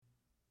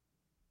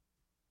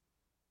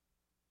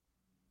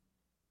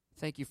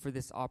Thank you for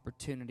this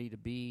opportunity to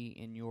be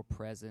in your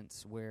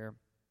presence where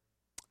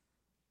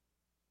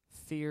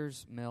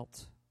fears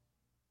melt,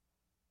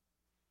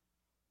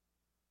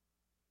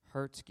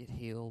 hurts get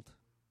healed,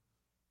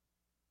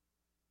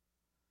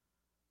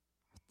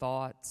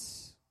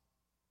 thoughts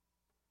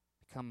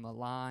become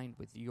aligned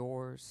with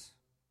yours.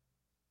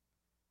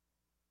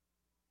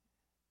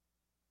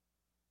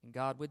 And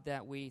God, with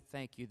that, we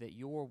thank you that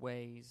your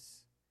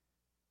ways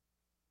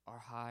are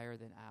higher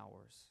than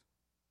ours.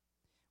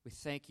 We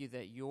thank you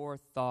that your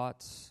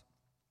thoughts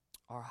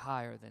are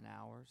higher than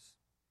ours.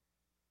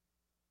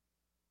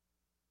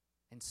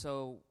 And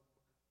so,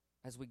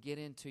 as we get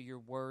into your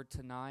word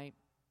tonight,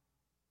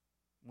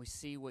 we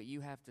see what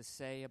you have to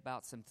say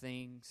about some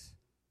things.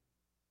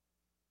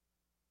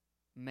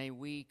 May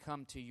we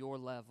come to your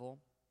level.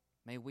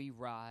 May we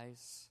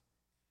rise.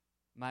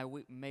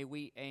 May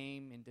we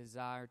aim and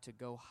desire to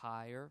go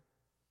higher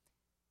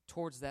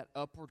towards that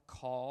upward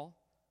call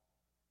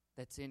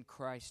that's in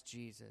Christ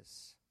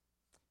Jesus.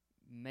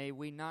 May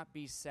we not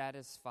be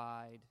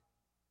satisfied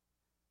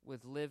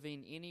with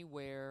living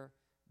anywhere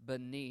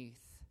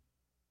beneath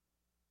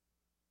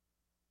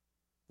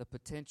the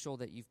potential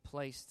that you've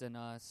placed in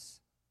us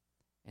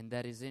and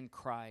that is in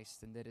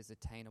Christ and that is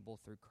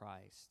attainable through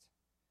Christ.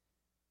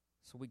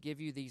 So we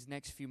give you these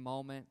next few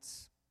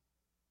moments,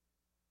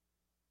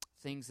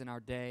 things in our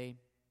day,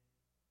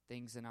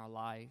 things in our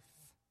life,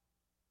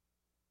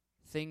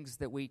 things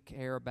that we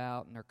care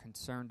about and are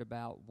concerned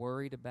about,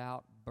 worried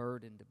about,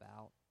 burdened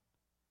about.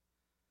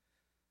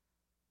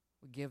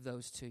 We give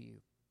those to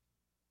you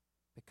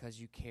because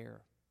you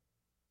care.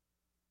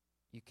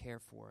 You care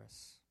for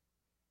us.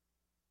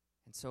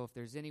 And so if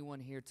there's anyone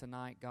here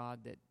tonight,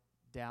 God, that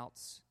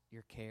doubts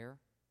your care,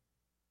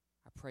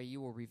 I pray you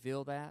will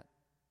reveal that.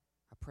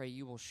 I pray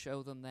you will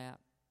show them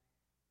that.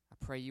 I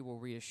pray you will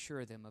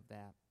reassure them of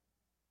that.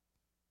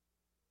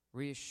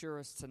 Reassure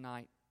us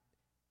tonight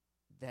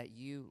that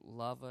you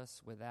love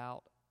us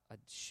without a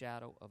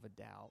shadow of a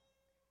doubt.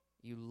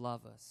 You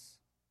love us,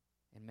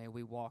 and may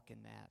we walk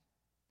in that.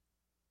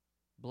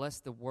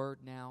 Bless the word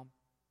now.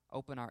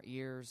 Open our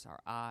ears, our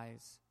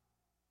eyes.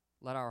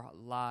 Let our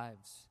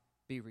lives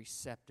be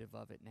receptive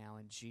of it now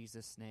in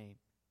Jesus' name.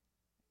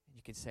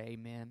 You can say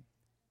amen.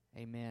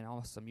 Amen.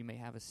 Awesome. You may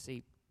have a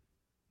seat.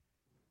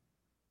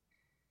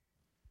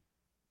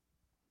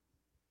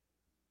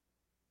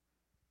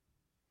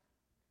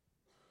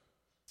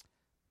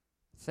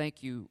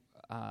 Thank you,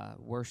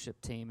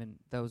 worship team, and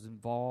those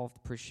involved.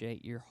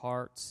 Appreciate your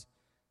hearts,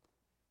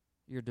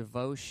 your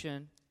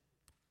devotion,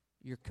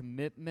 your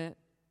commitment,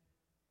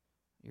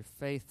 your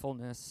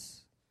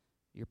faithfulness,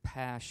 your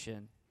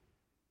passion,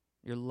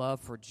 your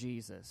love for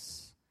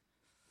Jesus.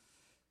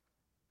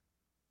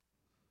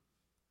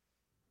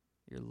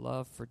 Your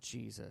love for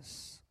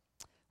Jesus.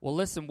 Well,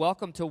 listen,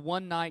 welcome to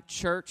One Night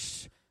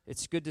Church.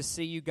 It's good to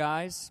see you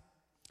guys.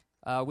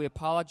 We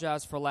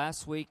apologize for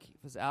last week.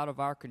 It was out of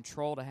our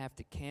control to have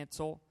to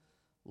cancel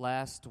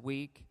last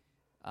week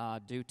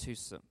due to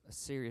a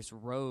serious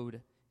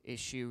road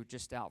issue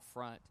just out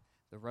front.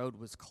 The road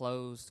was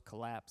closed,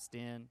 collapsed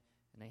in,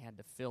 and they had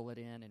to fill it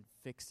in and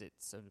fix it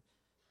so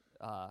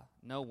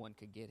no one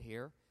could get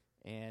here.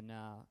 And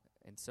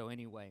so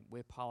anyway, we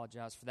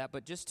apologize for that.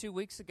 But just 2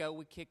 weeks ago,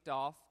 we kicked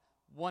off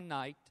one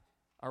night,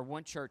 or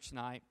one church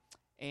night,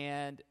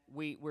 and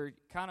we're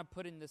kind of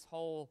putting this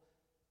whole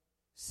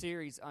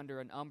series under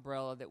an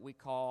umbrella that we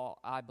call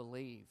I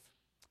Believe.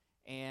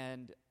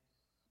 And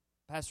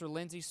Pastor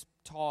Lindsay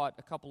taught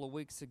a couple of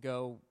weeks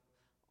ago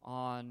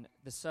on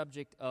the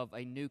subject of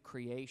a new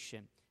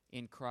creation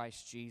in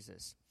Christ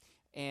Jesus.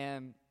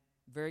 And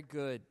very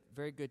good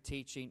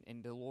teaching,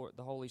 and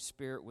the Holy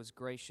Spirit was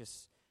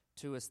gracious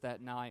to us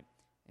that night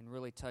and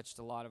really touched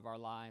a lot of our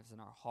lives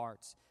and our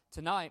hearts.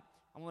 Tonight,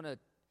 I want to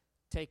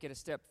take it a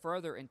step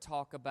further and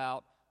talk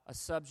about a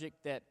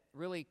subject that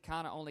really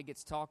kind of only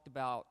gets talked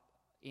about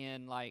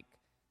in like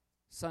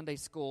Sunday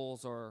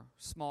schools or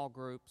small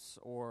groups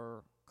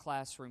or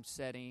classroom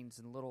settings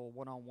and little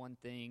one-on-one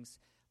things.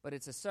 But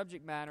it's a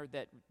subject matter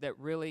that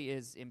really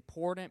is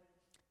important,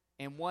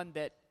 and one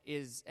that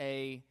is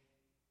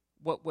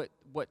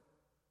what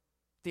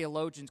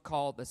theologians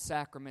call the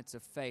sacraments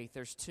of faith.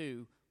 There's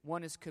two.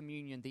 One is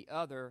communion. The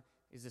other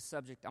is the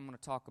subject I'm going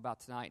to talk about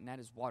tonight, and that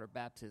is water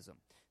baptism.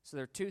 So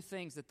there are two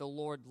things that the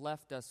Lord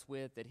left us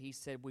with that he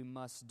said we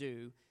must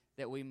do,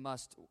 that we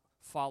must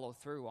follow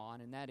through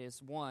on, and that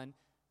is, one,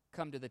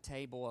 come to the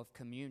table of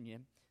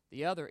communion.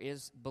 The other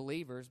is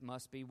believers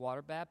must be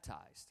water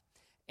baptized.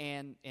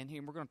 And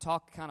here we're going to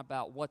talk kind of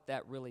about what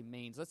that really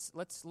means.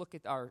 Let's look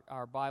at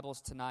our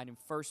Bibles tonight in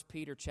 1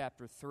 Peter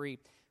chapter 3.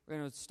 We're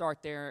going to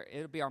start there.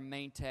 It'll be our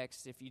main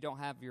text. If you don't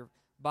have your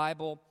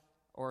Bible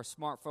or a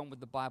smartphone with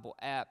the Bible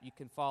app, you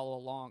can follow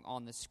along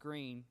on the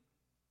screen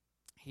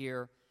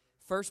here.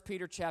 1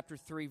 Peter chapter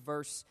 3,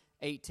 verse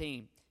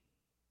 18.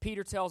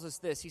 Peter tells us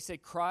this. He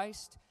said,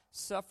 Christ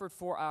suffered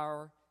for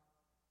our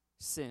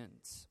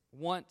sins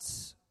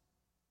once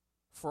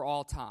for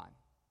all time.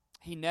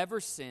 He never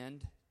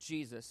sinned.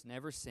 Jesus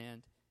never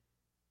sinned.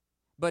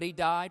 But he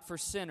died for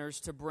sinners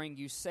to bring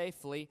you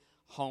safely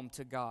home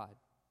to God.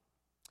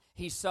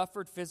 He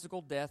suffered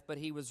physical death, but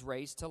he was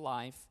raised to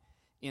life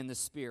in the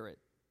Spirit.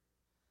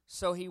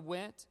 So he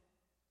went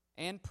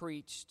and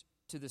preached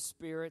to the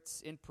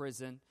spirits in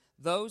prison,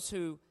 those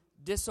who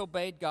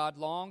disobeyed God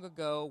long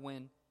ago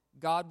when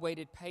God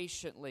waited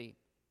patiently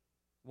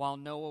while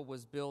Noah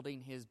was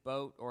building his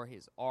boat or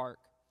his ark.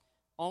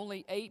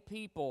 Only 8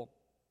 people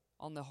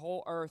on the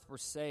whole earth were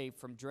saved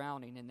from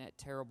drowning in that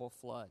terrible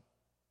flood.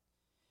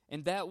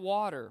 And that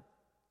water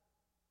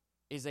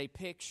is a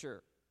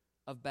picture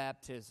of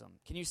baptism.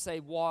 Can you say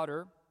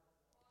water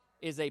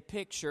is a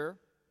picture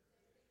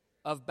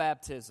of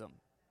baptism,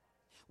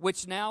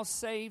 which now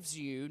saves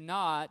you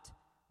not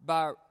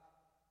by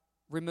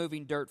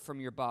removing dirt from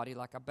your body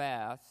like a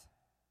bath,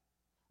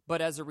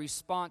 but as a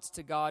response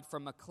to God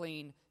from a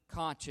clean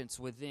conscience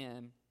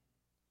within.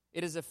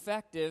 It is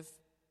effective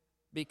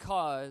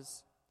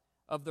because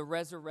of the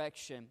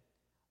resurrection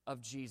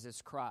of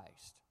Jesus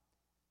Christ.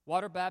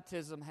 Water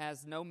baptism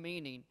has no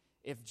meaning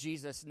if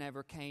Jesus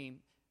never came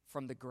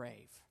from the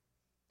grave.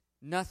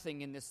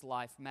 Nothing in this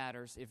life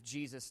matters if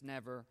Jesus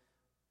never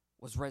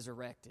was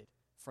resurrected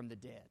from the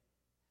dead.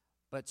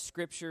 But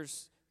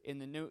scriptures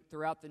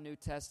throughout the New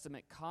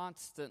Testament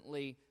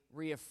constantly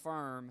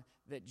reaffirm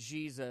that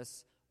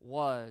Jesus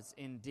was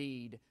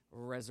indeed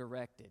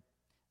resurrected.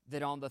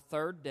 That on the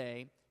third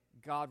day,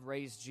 God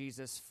raised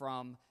Jesus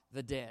from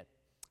the dead.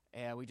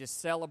 And we just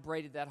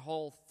celebrated that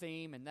whole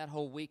theme and that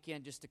whole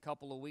weekend just a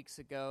couple of weeks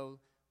ago.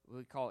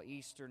 We call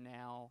Easter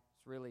now.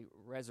 It's really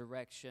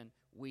Resurrection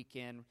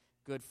Weekend,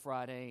 Good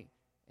Friday,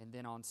 and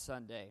then on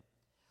Sunday.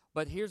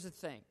 But here's the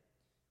thing.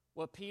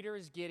 What Peter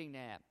is getting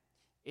at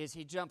is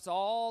he jumps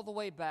all the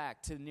way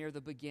back to near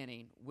the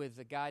beginning with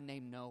a guy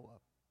named Noah.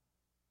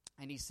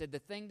 And he said the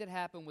thing that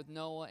happened with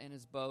Noah and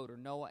his boat, or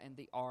Noah and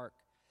the ark,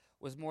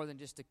 was more than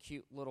just a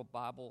cute little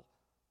Bible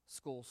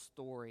school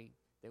story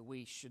that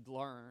we should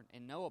learn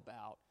and know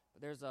about.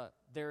 But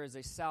there is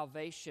a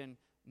salvation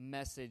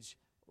message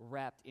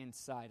wrapped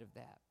inside of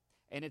that.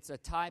 And it's a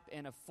type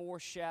and a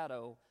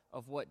foreshadow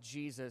of what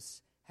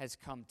Jesus has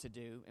come to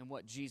do and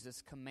what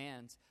Jesus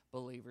commands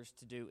believers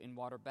to do in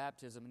water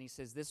baptism. And he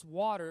says this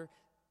water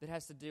that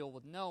has to deal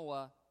with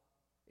Noah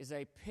is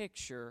a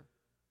picture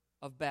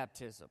of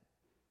baptism.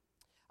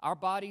 Our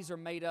bodies are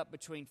made up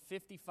between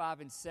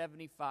 55 and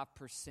 75%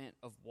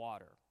 of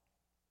water.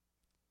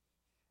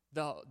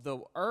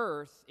 The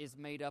earth is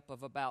made up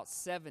of about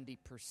 70%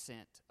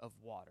 of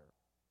water.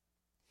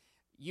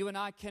 You and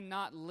I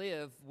cannot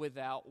live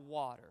without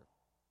water.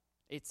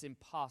 It's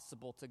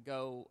impossible to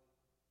go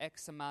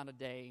X amount of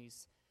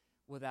days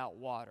without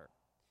water.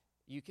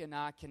 You and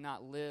I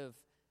cannot live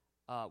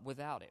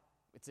without it.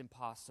 It's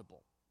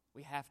impossible.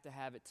 We have to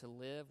have it to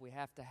live. We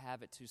have to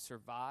have it to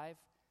survive.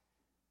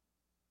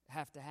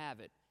 Have to have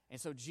it. And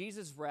so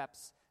Jesus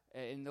wraps,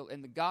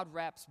 God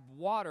wraps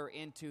water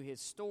into his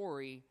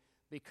story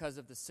because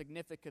of the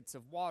significance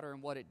of water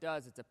and what it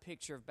does. It's a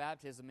picture of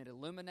baptism. It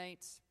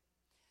illuminates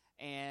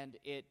and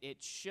it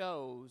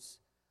shows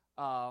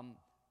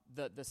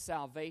the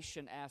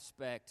salvation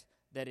aspect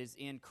that is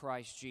in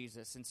Christ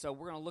Jesus. And so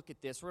we're going to look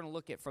at this. We're going to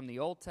look at from the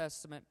Old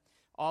Testament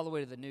all the way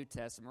to the New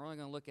Testament. We're only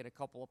going to look at a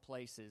couple of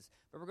places.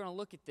 But we're going to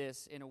look at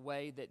this in a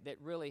way that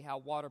really how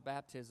water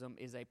baptism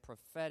is a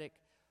prophetic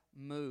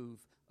move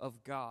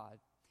of God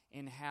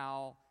and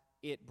how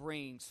it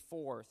brings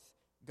forth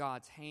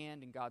God's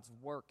hand and God's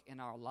work in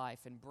our life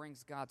and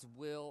brings God's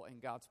will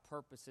and God's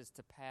purposes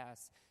to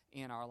pass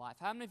in our life.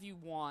 How many of you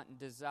want and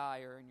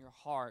desire in your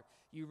heart,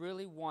 you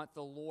really want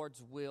the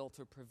Lord's will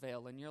to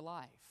prevail in your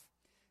life?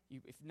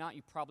 If not,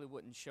 you probably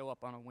wouldn't show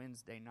up on a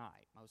Wednesday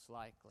night, most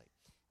likely,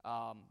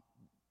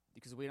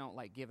 because we don't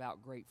give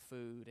out great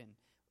food and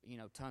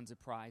tons of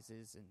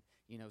prizes and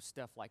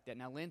stuff like that.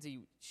 Now,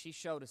 Lindsay, she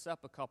showed us up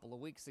a couple of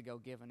weeks ago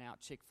giving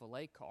out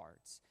Chick-fil-A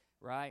cards,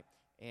 right?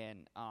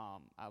 And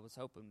I was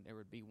hoping there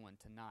would be one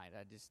tonight.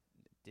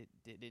 It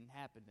didn't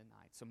happen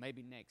tonight. So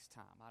maybe next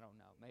time. I don't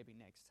know. Maybe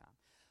next time.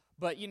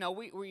 But we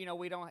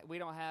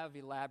don't have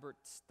elaborate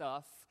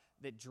stuff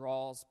that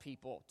draws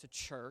people to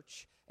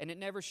church, and it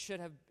never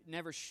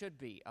should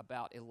be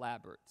about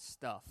elaborate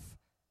stuff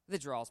that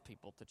draws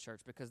people to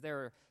church, because there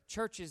are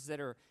churches that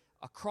are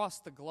across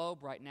the globe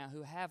right now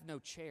who have no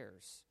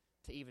chairs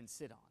to even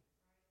sit on.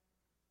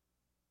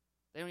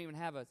 They don't even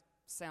have a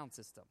sound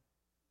system.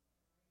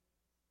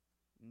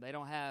 They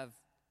don't have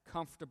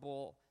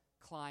comfortable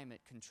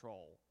climate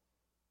control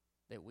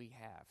that we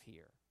have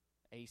here.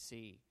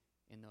 AC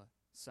in the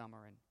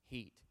summer and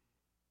heat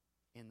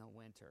in the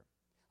winter.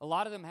 A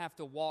lot of them have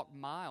to walk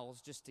miles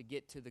just to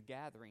get to the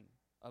gathering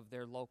of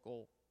their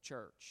local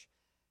church.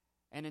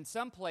 And in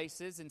some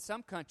places, in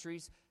some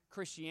countries,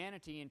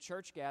 Christianity and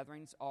church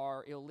gatherings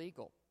are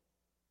illegal.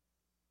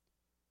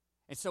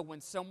 And so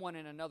when someone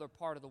in another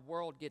part of the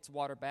world gets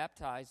water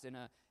baptized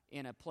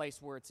in a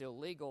place where it's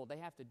illegal, they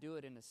have to do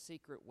it in a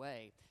secret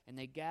way. And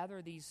they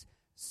gather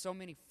so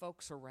many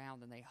folks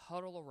around, and they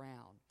huddle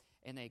around,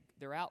 and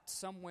they're out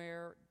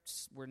somewhere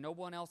where no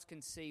one else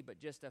can see but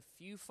just a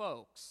few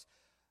folks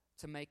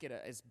to make it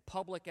as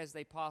public as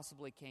they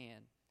possibly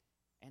can.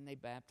 And they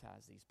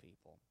baptize these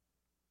people.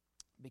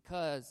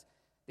 because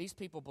these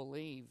people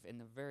believe in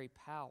the very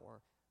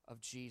power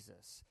of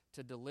Jesus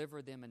to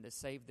deliver them and to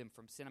save them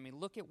from sin. I mean,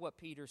 look at what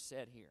Peter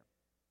said here.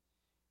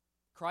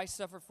 Christ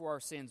suffered for our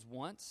sins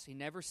once. He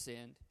never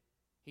sinned.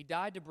 He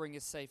died to bring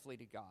us safely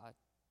to God.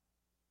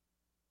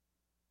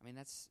 I mean,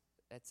 that's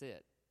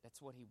it.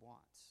 That's what he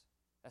wants.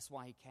 That's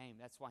why he came.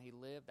 That's why he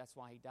lived. That's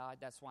why he died.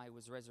 That's why he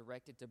was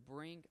resurrected, to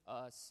bring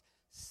us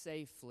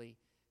safely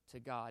to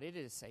God. It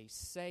is a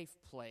safe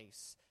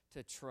place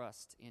to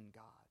trust in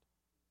God.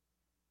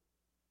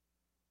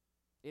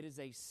 It is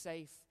a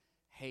safe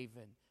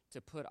haven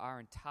to put our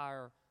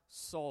entire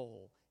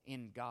soul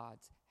in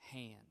God's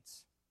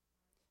hands,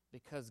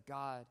 because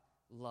God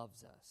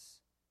loves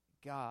us.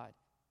 God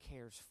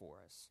cares for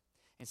us.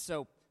 And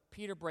so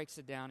Peter breaks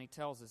it down. He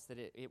tells us that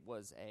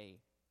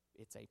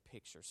it's a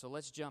picture. So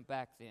let's jump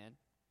back then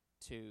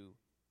to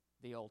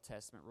the Old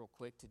Testament real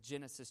quick, to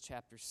Genesis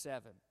chapter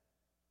 7.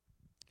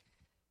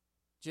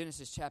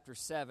 Genesis chapter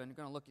 7, we're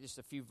going to look at just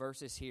a few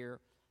verses here.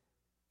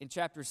 In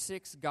chapter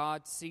 6,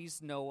 God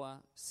sees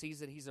Noah,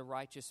 sees that he's a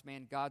righteous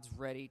man. God's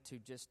ready to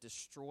just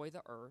destroy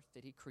the earth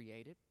that he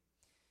created.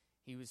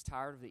 He was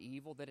tired of the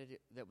evil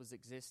that was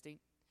existing.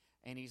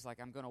 And he's like,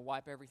 I'm going to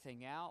wipe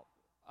everything out.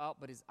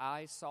 But his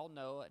eyes saw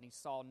Noah, and he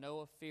saw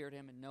Noah feared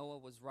him, and Noah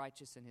was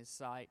righteous in his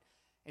sight.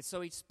 And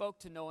so he spoke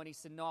to Noah, and he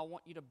said, no, I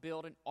want you to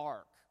build an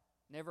ark.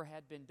 Never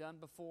had been done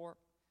before.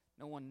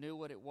 No one knew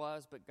what it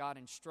was, but God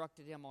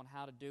instructed him on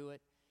how to do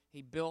it.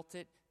 He built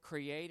it,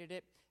 created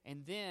it,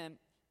 and then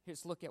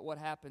let's look at what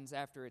happens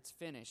after it's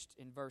finished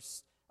in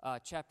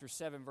chapter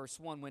 7, verse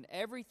 1. When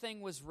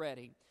everything was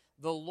ready,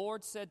 the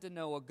Lord said to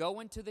Noah, go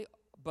into the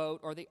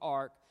boat or the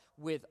ark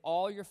with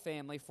all your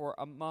family, for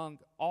among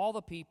all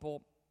the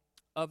people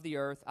of the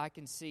earth I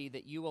can see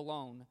that you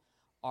alone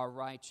are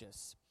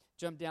righteous.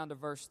 Jump down to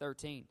verse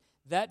 13.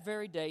 That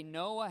very day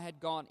Noah had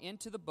gone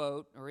into the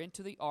boat or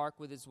into the ark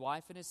with his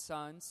wife and his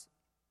sons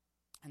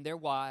and their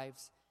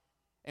wives.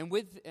 And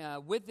with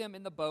them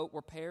in the boat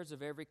were pairs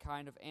of every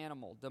kind of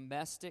animal,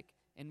 domestic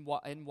and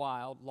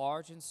wild,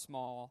 large and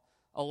small,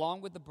 along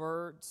with the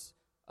birds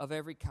of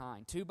every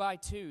kind. 2 by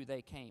 2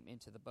 they came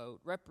into the boat,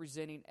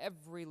 representing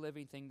every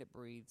living thing that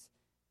breathes.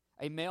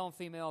 A male and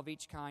female of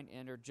each kind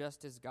entered,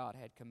 just as God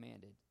had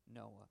commanded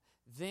Noah.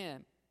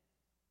 Then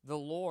the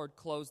Lord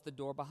closed the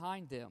door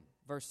behind them.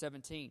 Verse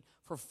 17,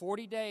 for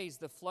 40 days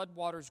the flood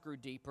waters grew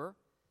deeper,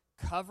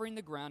 covering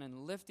the ground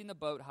and lifting the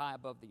boat high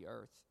above the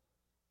earth.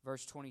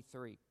 Verse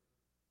 23,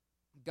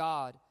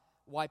 God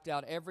wiped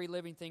out every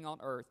living thing on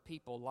earth,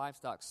 people,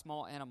 livestock,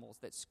 small animals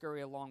that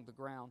scurry along the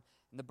ground,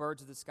 and the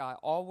birds of the sky.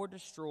 All were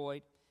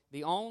destroyed.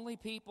 The only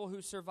people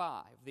who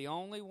survived, the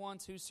only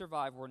ones who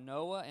survived were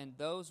Noah and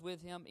those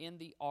with him in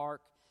the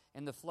ark,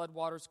 and the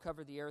floodwaters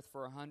covered the earth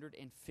for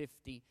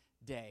 150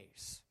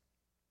 days.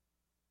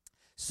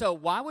 So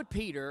why would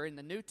Peter in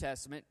the New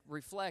Testament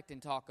reflect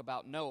and talk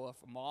about Noah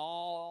from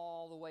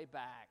all the way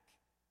back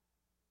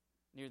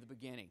near the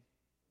beginning?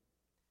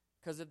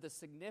 Because of the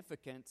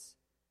significance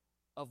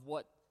of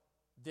what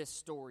this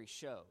story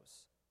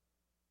shows.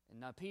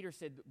 And now Peter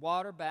said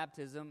water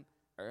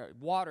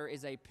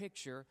is a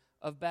picture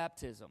of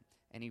baptism.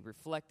 And he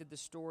reflected the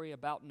story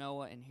about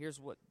Noah, and here's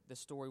what the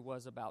story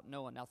was about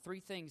Noah. Now, 3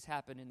 things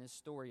happen in this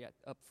story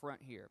up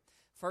front here.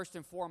 First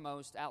and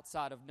foremost,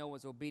 outside of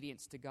Noah's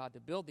obedience to God to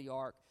build the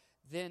ark,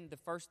 then the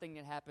first thing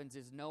that happens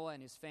is Noah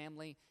and his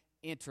family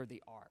enter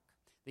the ark.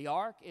 The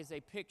ark is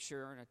a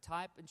picture and a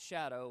type and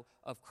shadow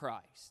of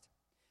Christ,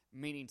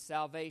 meaning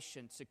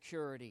salvation,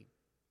 security,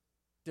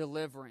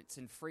 deliverance,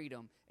 and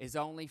freedom is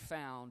only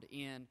found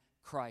in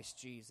Christ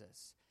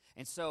Jesus.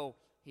 And so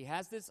he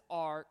has this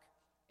ark,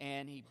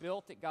 and he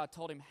built it. God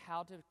told him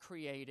how to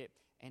create it,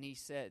 and he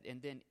said,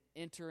 and then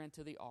enter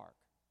into the ark.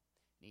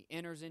 And he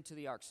enters into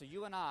the ark. So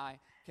you and I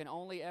can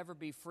only ever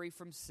be free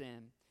from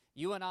sin.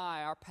 You and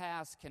I, our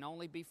past can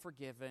only be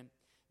forgiven.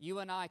 You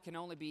and I can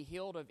only be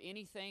healed of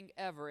anything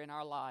ever in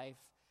our life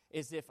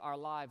as if our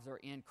lives are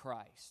in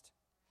Christ.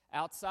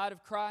 Outside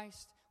of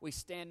Christ, we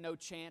stand no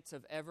chance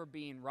of ever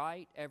being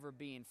right, ever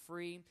being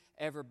free,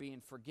 ever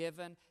being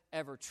forgiven,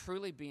 ever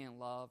truly being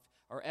loved,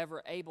 or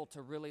ever able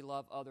to really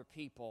love other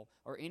people,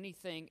 or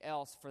anything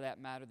else for that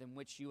matter than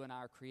which you and I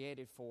are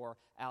created for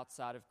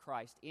outside of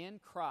Christ. In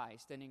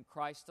Christ and in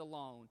Christ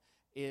alone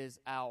is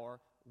our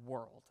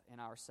world and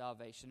our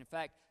salvation. In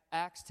fact,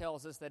 Acts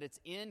tells us that it's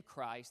in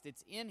Christ,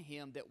 it's in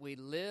Him that we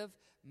live,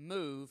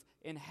 move,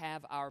 and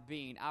have our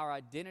being. Our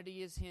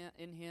identity is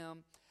in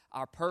Him.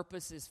 Our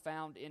purpose is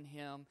found in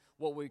Him.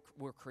 What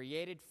we're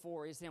created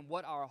for is Him.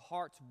 What our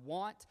hearts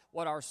want,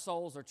 what our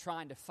souls are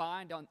trying to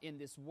find in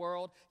this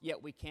world,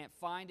 yet we can't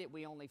find it.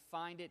 We only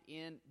find it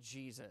in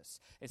Jesus.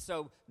 And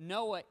so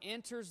Noah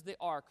enters the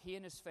ark, he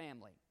and his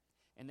family,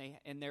 and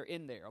they're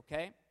in there,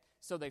 okay?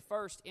 So they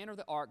first enter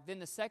the ark. Then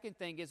the second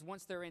thing is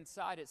once they're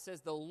inside, it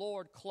says the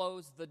Lord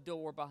closed the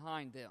door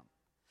behind them.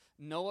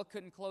 Noah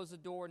couldn't close the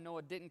door.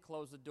 Noah didn't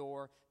close the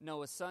door.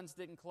 Noah's sons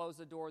didn't close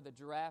the door. The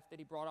giraffe that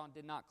he brought on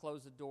did not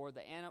close the door.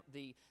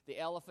 The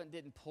elephant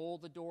didn't pull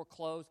the door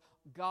closed.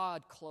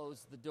 God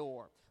closed the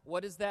door.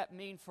 What does that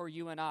mean for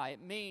you and I?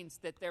 It means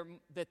that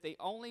the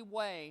only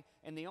way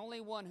and the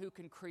only one who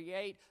can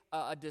create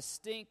a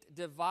distinct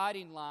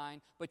dividing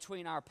line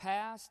between our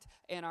past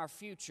and our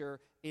future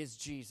is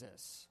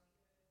Jesus.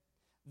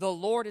 The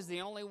Lord is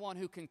the only one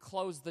who can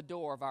close the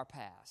door of our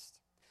past.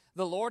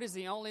 The Lord is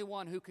the only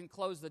one who can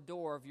close the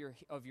door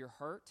of your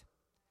hurt.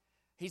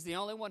 He's the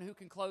only one who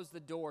can close the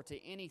door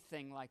to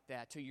anything like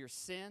that, to your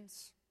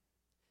sins,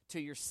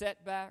 to your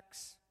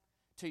setbacks,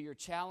 to your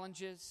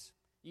challenges,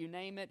 you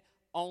name it,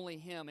 only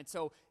Him. And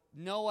so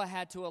Noah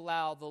had to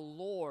allow the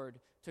Lord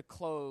to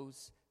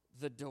close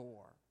the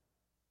door.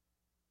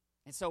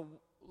 And so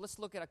let's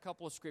look at a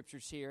couple of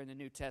scriptures here in the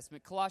New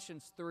Testament.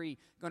 Colossians 3,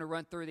 going to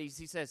run through these.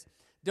 He says,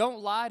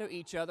 "Don't lie to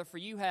each other, for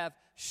you have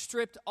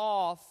stripped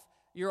off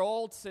your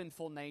old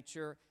sinful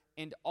nature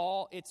and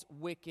all its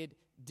wicked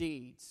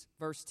deeds."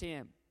 Verse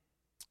 10,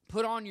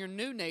 "Put on your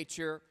new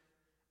nature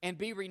and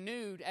be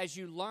renewed as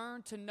you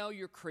learn to know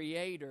your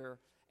Creator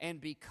and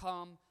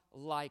become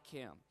like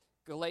Him."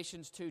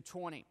 Galatians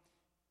 2:20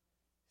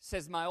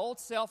 says, "My old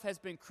self has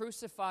been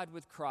crucified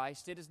with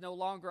Christ. It is no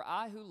longer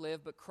I who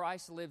live, but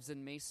Christ lives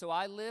in me. So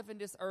I live in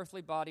this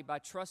earthly body by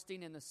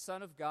trusting in the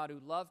Son of God who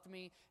loved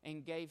me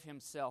and gave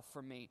Himself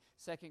for me."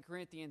 2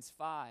 Corinthians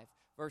 5.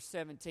 Verse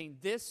 17,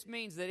 "This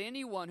means that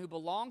anyone who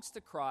belongs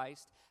to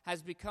Christ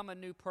has become a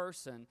new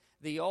person.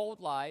 The old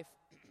life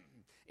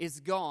is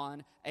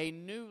gone. A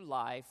new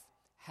life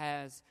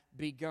has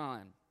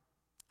begun."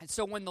 And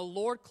so when the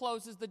Lord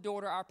closes the door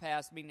to our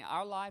past, meaning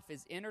our life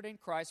is entered in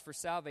Christ for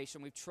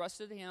salvation, we've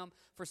trusted Him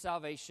for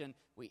salvation,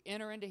 we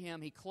enter into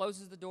Him, He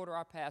closes the door to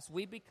our past,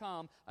 we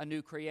become a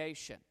new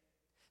creation.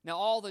 Now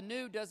all the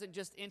new doesn't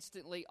just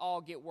instantly all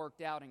get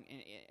worked out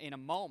in a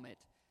moment.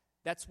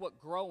 That's what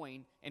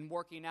growing and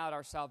working out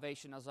our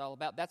salvation is all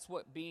about. That's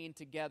what being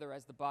together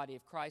as the body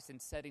of Christ in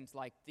settings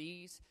like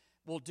these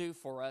will do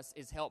for us,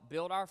 is help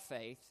build our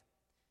faith.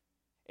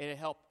 It'll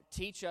help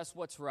teach us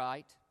what's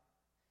right,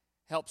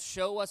 help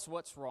show us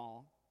what's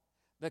wrong.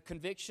 The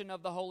conviction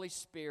of the Holy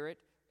Spirit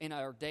in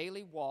our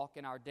daily walk,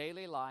 in our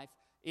daily life,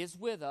 is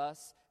with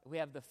us. We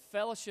have the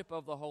fellowship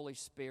of the Holy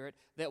Spirit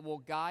that will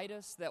guide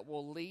us, that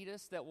will lead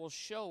us, that will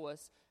show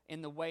us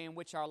in the way in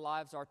which our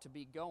lives are to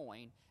be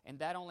going. And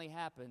that only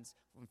happens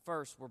when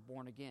first we're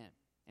born again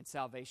and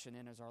salvation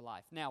enters our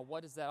life. Now,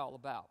 what is that all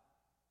about?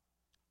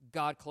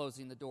 God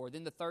closing the door.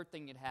 Then the third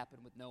thing that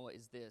happened with Noah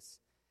is this,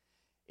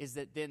 is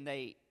that then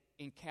they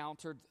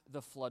encountered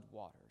the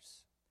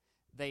floodwaters.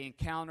 They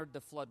encountered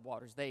the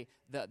floodwaters.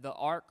 The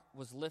ark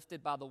was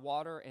lifted by the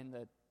water and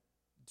the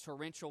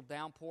torrential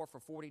downpour for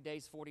 40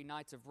 days, 40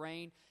 nights of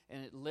rain,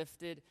 and it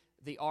lifted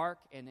the ark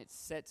and it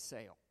set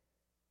sail.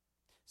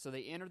 So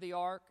they entered the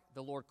ark,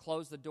 the Lord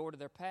closed the door to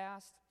their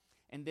past,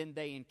 and then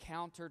they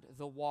encountered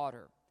the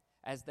water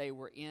as they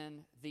were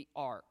in the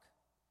ark.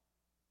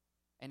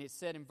 And it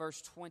said in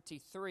verse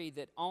 23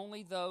 that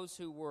only those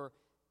who were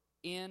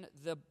in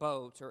the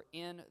boat or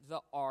in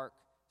the ark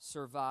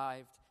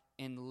survived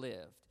and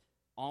lived.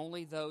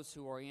 Only those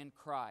who are in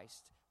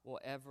Christ will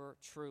ever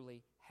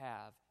truly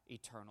have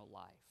eternal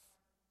life.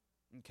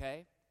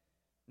 Okay?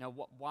 Now,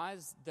 why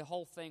is the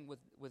whole thing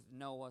with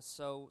Noah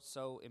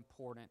so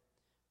important?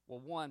 Well,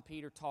 one,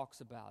 Peter talks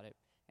about it,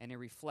 and he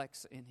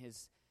reflects in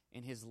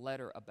his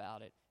letter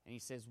about it. And he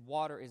says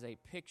water is a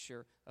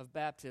picture of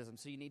baptism.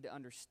 So you need to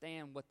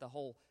understand what the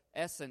whole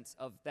essence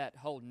of that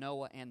whole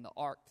Noah and the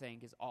ark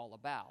thing is all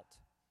about.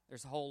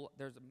 There's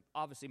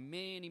obviously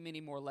many, many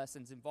more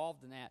lessons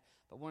involved in that,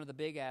 but one of the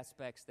big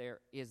aspects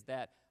there is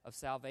that of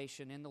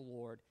salvation in the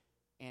Lord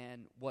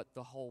and what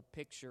the whole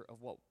picture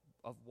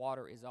of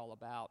water is all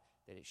about,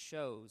 that it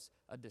shows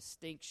a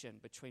distinction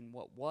between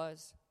what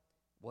was,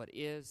 what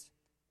is,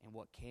 and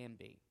what can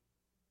be.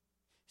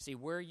 See,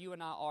 where you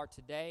and I are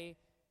today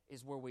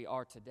is where we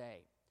are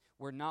today.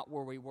 We're not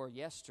where we were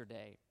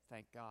yesterday,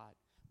 thank God,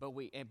 but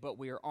we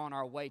are on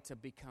our way to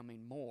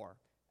becoming more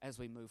as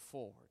we move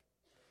forward.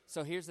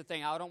 So here's the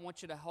thing. I don't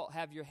want you to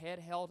have your head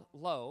held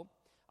low.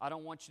 I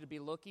don't want you to be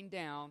looking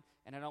down,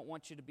 and I don't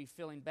want you to be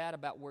feeling bad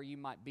about where you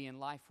might be in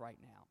life right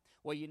now.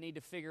 What you need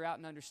to figure out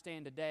and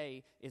understand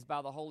today is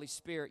by the Holy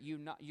Spirit,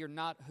 you're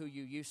not who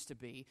you used to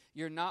be.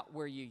 You're not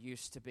where you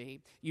used to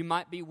be. You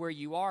might be where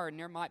you are, and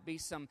there might be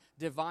some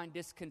divine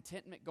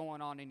discontentment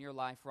going on in your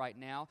life right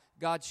now.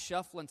 God's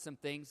shuffling some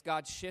things.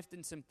 God's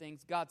shifting some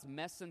things. God's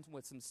messing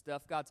with some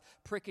stuff. God's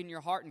pricking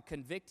your heart and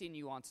convicting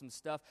you on some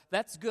stuff.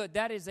 That's good.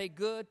 That is a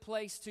good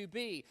place to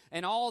be.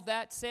 And all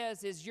that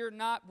says is you're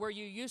not where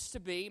you used to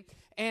be,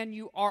 and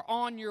you are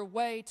on your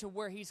way to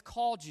where He's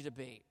called you to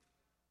be.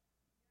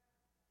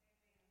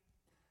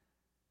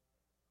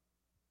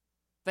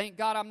 Thank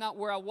God I'm not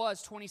where I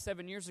was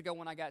 27 years ago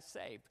when I got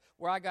saved.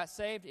 Where I got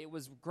saved, it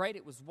was great,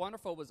 it was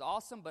wonderful, it was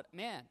awesome, but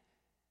man,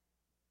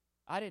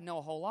 I didn't know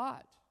a whole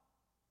lot.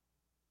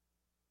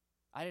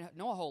 I didn't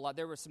know a whole lot.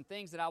 There were some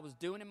things that I was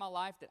doing in my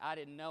life that I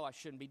didn't know I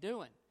shouldn't be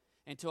doing.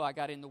 until I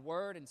got in the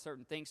Word and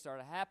certain things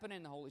started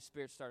happening. The Holy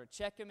Spirit started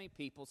checking me.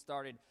 People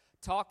started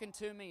talking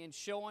to me and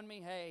showing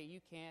me, hey, you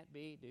can't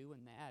be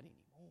doing that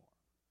anymore.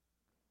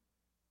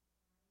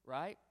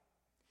 Right?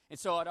 And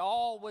so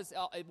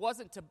it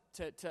wasn't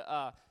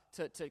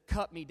to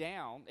cut me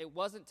down. It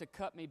wasn't to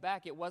cut me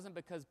back. It wasn't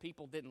because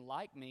people didn't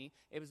like me.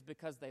 It was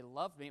because they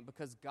loved me. And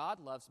because God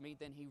loves me,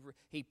 then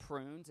He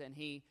prunes and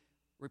He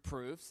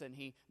reproofs and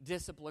He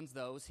disciplines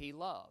those He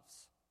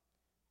loves.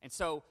 And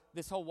so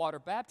this whole water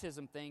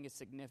baptism thing is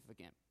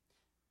significant.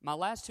 My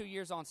last 2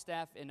 years on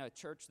staff in a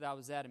church that I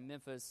was at in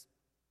Memphis,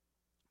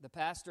 the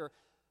pastor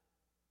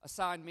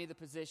assigned me the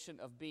position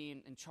of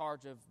being in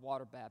charge of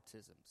water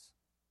baptisms.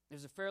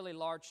 There's a fairly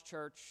large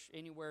church,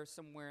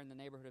 somewhere in the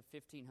neighborhood of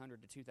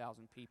 1,500 to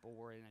 2,000 people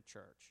were in a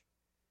church.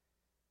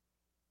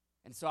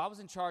 And so I was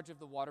in charge of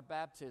the water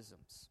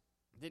baptisms.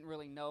 Didn't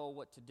really know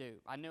what to do.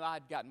 I knew I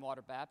had gotten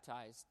water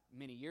baptized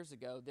many years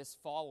ago. This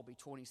fall will be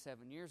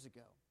 27 years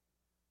ago.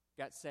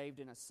 Got saved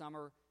in a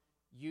summer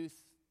youth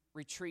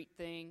retreat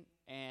thing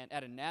and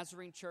at a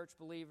Nazarene church,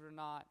 believe it or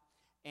not.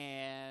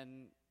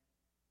 And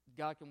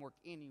God can work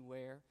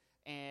anywhere.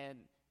 And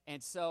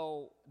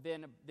so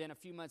then a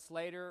few months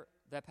later,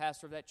 the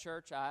pastor of that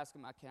church, I asked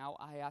him,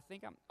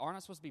 aren't I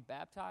supposed to be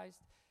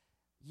baptized?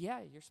 Yeah,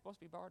 you're supposed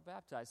to be water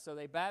baptized. So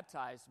they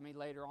baptized me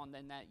later on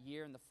in that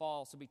year in the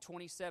fall. So it'll be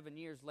 27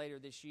 years later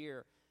this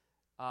year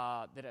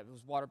that I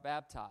was water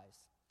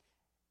baptized.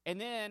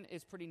 And then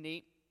it's pretty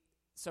neat.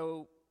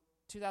 So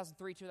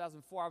 2003,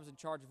 2004, I was in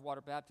charge of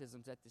water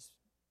baptisms at this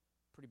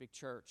pretty big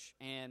church.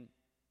 And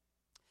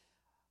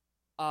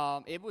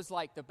it was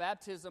like the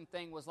baptism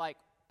thing was like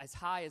as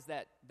high as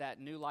that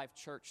New Life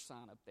Church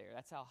sign up there.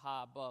 That's how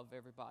high above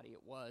everybody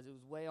it was. It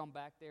was way on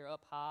back there,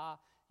 up high,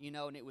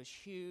 and it was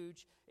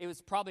huge. It was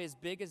probably as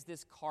big as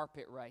this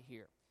carpet right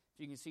here.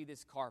 If you can see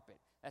this carpet.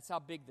 That's how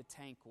big the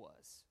tank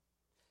was.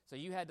 So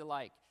you had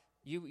to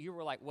you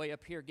were like way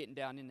up here getting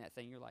down in that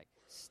thing. You're like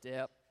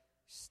step,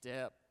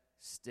 step,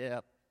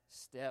 step,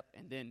 step,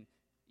 and then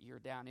you're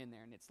down in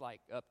there, and it's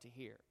like up to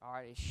here. All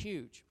right, it's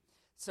huge.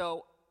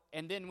 So,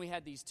 and then we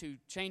had these two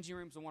changing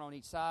rooms, one on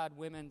each side,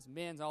 women's,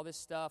 men's, all this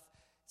stuff.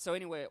 So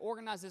anyway,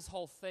 organized this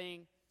whole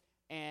thing,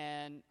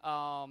 and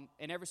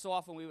every so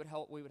often we would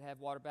have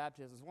water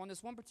baptisms. On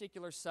this one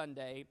particular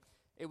Sunday,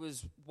 it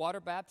was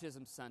water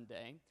baptism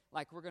Sunday,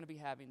 like we're going to be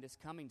having this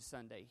coming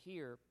Sunday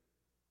here,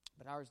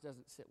 but ours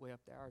doesn't sit way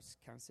up there. Ours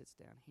kind of sits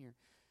down here,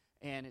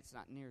 and it's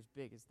not near as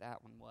big as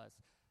that one was.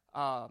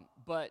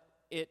 But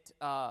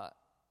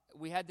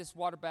we had this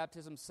water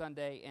baptism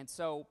Sunday, and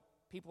so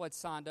people had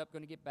signed up,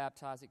 going to get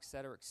baptized, et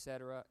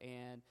cetera,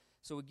 and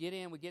so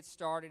we get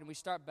started, and we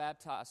start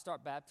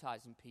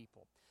baptizing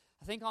people.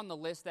 I think on the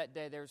list that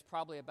day there was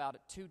probably about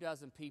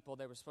 24 people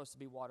that were supposed to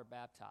be water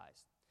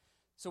baptized.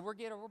 So we're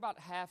about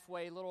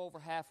halfway, a little over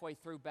halfway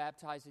through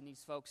baptizing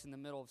these folks in the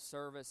middle of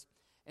service,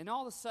 and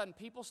all of a sudden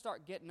people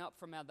start getting up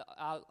from the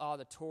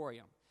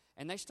auditorium,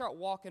 and they start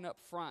walking up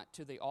front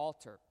to the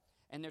altar.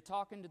 And they're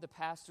talking to the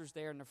pastors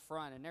there in the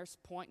front, and they're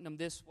pointing them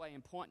this way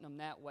and pointing them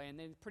that way. And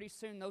then pretty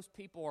soon those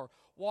people are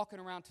walking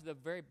around to the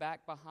very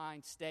back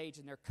behind stage,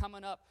 and they're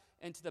coming up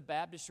into the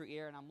baptistry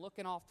area. And I'm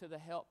looking off to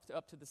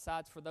up to the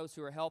sides for those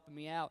who are helping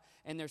me out,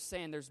 and they're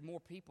saying, "There's more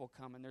people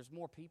coming. There's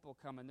more people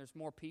coming. There's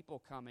more people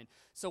coming."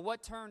 So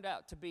what turned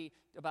out to be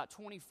about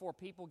 24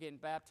 people getting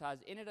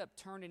baptized ended up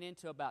turning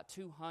into about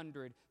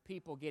 200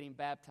 people getting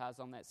baptized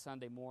on that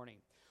Sunday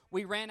morning.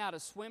 We ran out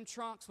of swim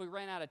trunks. We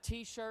ran out of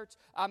T-shirts.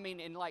 I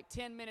mean, in like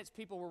 10 minutes,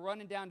 people were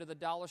running down to the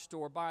dollar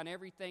store, buying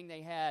everything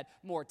they had.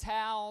 More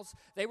towels.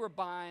 They were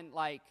buying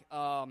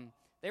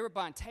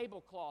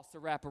tablecloths to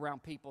wrap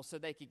around people so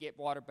they could get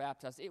water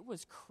baptized. It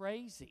was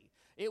crazy.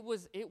 It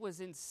was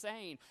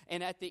insane.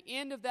 And at the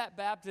end of that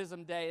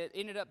baptism day, it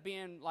ended up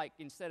being like,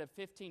 instead of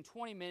 15,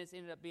 20 minutes, it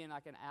ended up being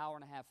like an hour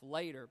and a half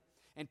later.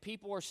 And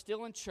people are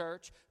still in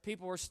church.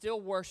 People are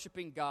still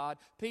worshiping God.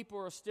 People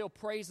are still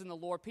praising the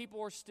Lord. People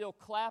are still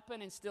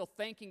clapping and still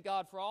thanking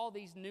God for all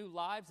these new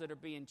lives that are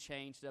being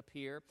changed up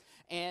here.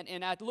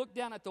 And I look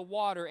down at the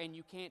water, and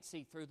you can't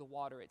see through the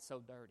water. It's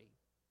so dirty.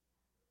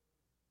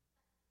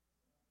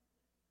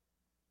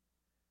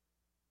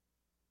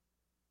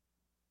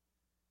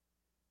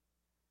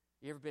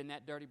 You ever been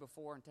that dirty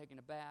before and taken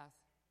a bath?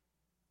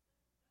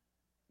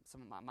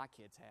 Some of my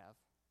kids have.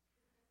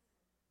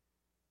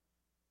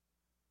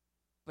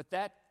 But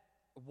that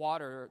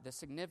water, the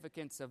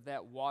significance of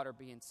that water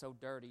being so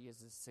dirty is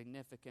the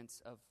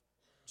significance of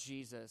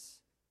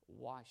Jesus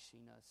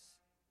washing us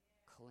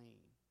clean.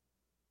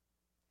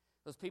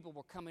 Those people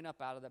were coming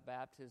up out of the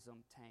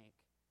baptism tank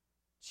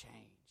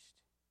changed.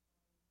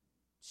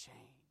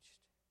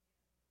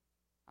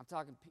 I'm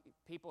talking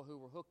people who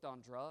were hooked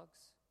on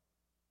drugs,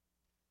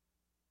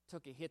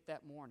 took a hit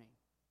that morning,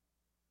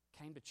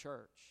 came to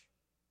church,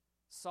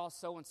 saw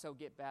so-and-so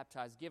get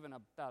baptized, given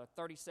about a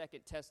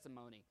 30-second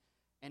testimony,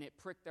 and it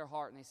pricked their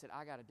heart, and they said,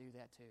 "I got to do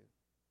that too."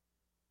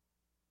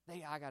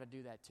 I got to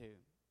do that too.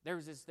 There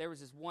was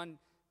this one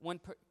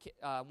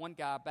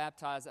guy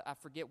baptized. I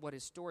forget what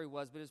his story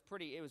was, but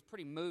it was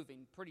pretty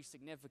moving, pretty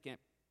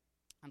significant.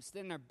 I'm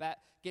sitting there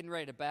getting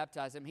ready to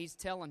baptize him. He's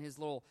telling his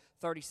little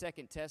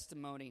 30-second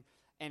testimony,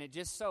 and it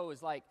just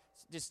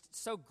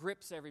so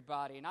grips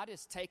everybody. And I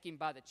just take him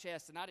by the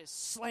chest, and I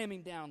just slam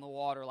him down in the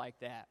water like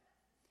that.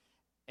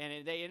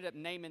 And they ended up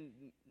naming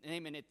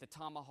it the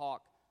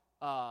Tomahawk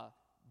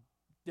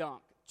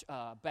Dunk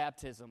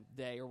Baptism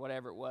Day or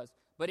whatever it was.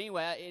 But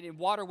anyway,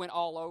 water went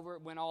all over.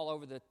 It went all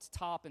over the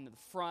top and the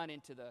front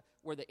into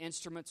where the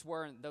instruments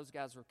were. And those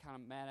guys were kind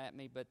of mad at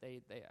me, but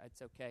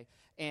it's okay.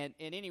 And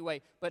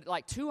anyway, but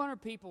like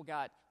 200 people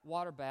got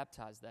water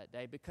baptized that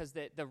day because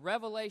the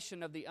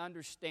revelation of the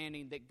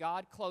understanding that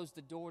God closed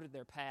the door to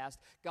their past.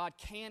 God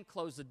can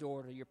close the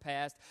door to your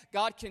past.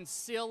 God can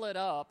seal it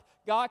up.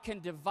 God can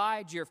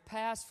divide your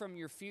past from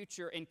your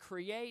future and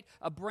create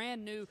a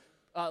brand new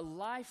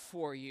life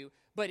for you.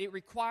 But it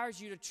requires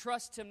you to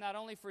trust Him not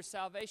only for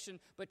salvation,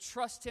 but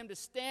trust Him to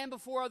stand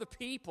before other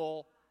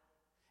people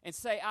and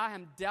say, I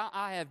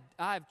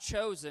have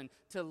chosen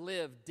to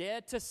live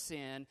dead to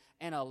sin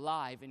and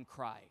alive in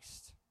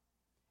Christ.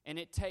 And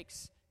it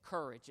takes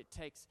courage, it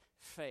takes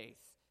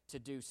faith to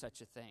do such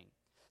a thing.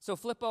 So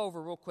flip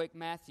over real quick,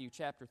 Matthew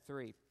chapter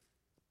 3.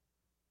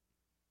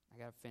 I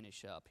got to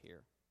finish up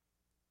here.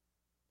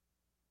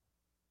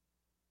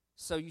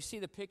 So you see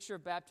the picture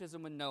of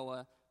baptism with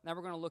Noah. Now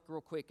we're going to look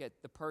real quick at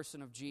the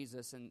person of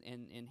Jesus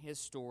and his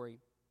story.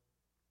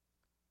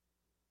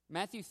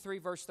 Matthew 3,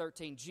 verse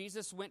 13.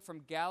 Jesus went from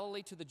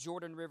Galilee to the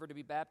Jordan River to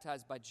be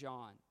baptized by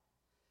John.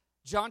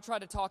 John tried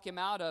to talk him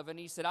out of it, and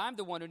he said, I'm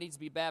the one who needs to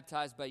be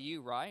baptized by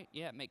you, right?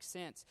 Yeah, it makes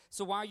sense.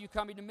 So why are you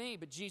coming to me?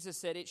 But Jesus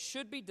said, it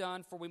should be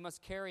done, for we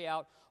must carry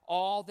out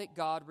all that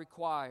God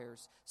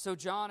requires. So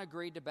John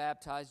agreed to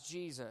baptize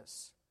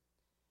Jesus.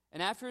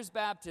 And after his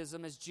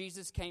baptism, as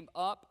Jesus came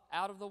up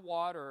out of the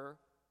water,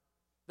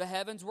 the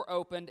heavens were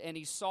opened, and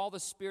he saw the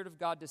Spirit of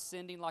God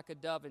descending like a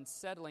dove and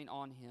settling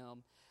on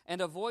him.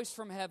 And a voice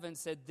from heaven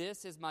said,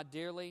 this is my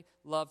dearly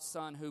loved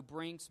Son who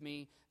brings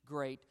me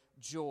great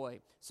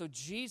joy. So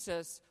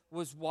Jesus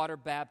was water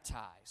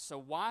baptized. So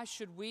why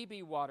should we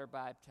be water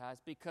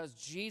baptized? Because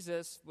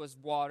Jesus was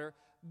water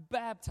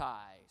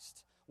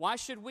baptized. Why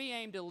should we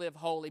aim to live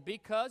holy?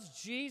 Because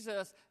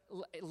Jesus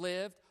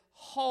lived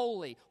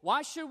holy.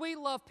 Why should we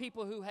love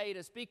people who hate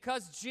us?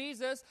 Because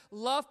Jesus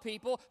loved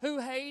people who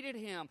hated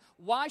Him.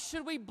 Why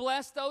should we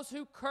bless those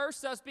who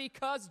curse us?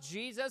 Because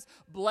Jesus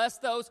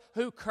blessed those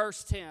who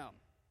cursed Him.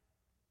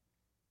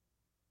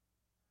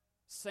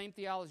 Same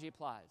theology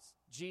applies.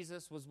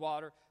 Jesus was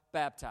water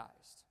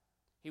baptized.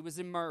 He was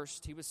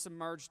immersed. He was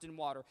submerged in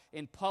water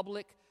in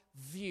public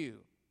view.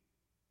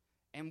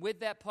 And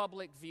with that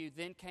public view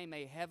then came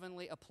a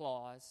heavenly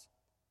applause,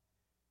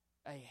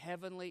 a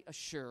heavenly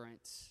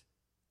assurance,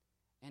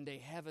 and a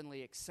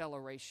heavenly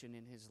acceleration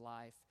in his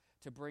life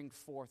to bring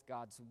forth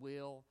God's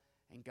will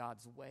and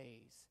God's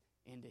ways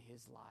into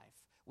his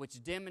life,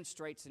 which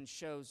demonstrates and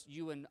shows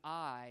you and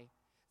I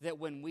that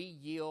when we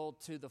yield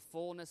to the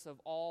fullness of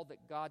all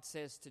that God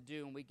says to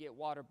do and we get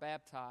water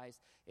baptized,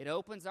 it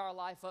opens our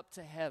life up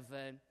to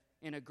heaven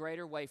in a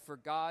greater way for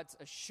God's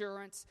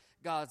assurance,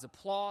 God's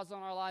applause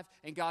on our life,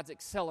 and God's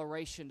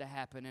acceleration to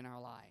happen in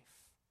our life.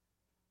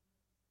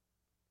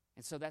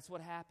 And so that's what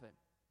happened.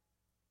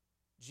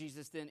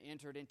 Jesus then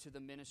entered into the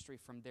ministry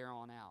from there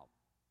on out.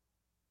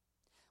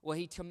 Well,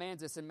 he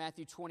commands us in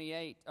Matthew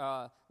 28.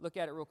 Look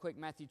at it real quick,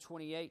 Matthew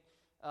 28.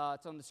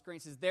 It's on the screen.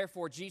 It says,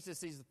 therefore, Jesus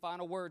says the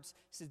final words.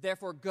 He says,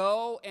 therefore,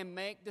 go and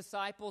make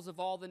disciples of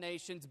all the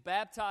nations,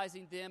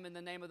 baptizing them in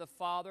the name of the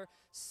Father,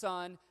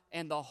 Son,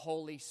 and the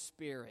Holy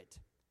Spirit.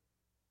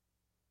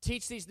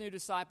 Teach these new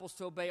disciples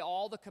to obey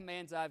all the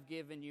commands I've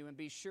given you, and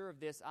be sure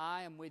of this,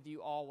 I am with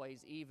you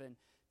always, even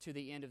to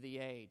the end of the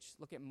age.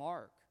 Look at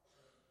Mark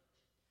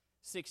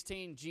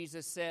 16,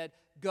 Jesus said,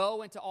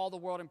 go into all the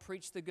world and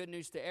preach the good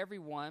news to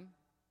everyone.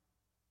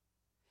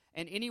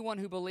 And anyone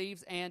who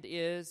believes and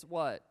is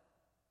what?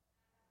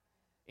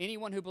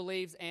 Anyone who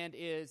believes and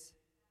is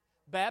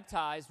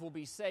baptized will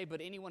be saved,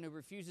 but anyone who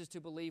refuses to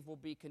believe will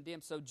be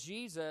condemned. So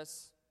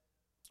Jesus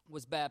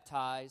was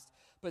baptized,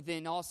 but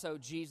then also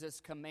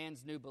Jesus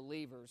commands new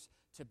believers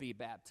to be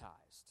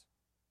baptized,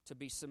 to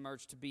be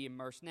submerged, to be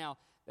immersed. Now,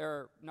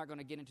 they're not going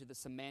to get into the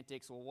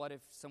semantics. Well, what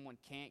if someone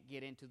can't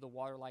get into the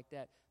water like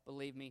that?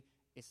 Believe me,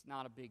 it's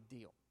not a big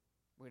deal.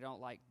 We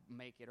don't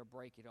make it or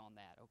break it on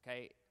that,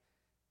 okay?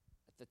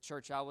 At the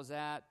church I was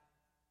at,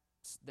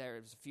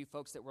 there's a few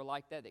folks that were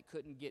like that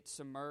couldn't get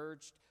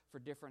submerged for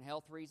different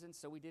health reasons,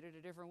 so we did it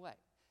a different way.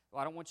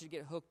 Well, I don't want you to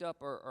get hooked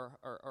up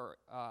or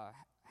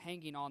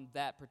hanging on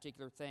that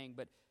particular thing,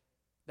 but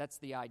that's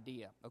the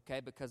idea, okay,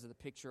 because of the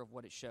picture of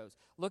what it shows.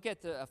 Look at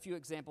a few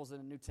examples in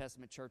the New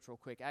Testament church real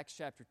quick. Acts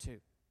chapter 2.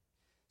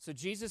 So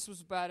Jesus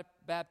was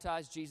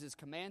baptized. Jesus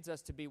commands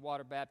us to be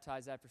water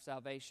baptized after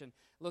salvation.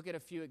 Look at a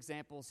few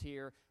examples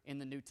here in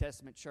the New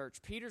Testament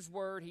church. Peter's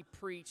word he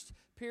preached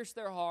pierced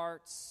their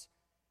hearts,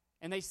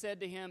 and they said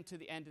to him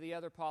and to the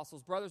other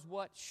apostles, brothers,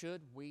 what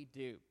should we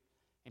do?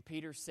 And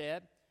Peter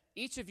said,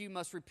 each of you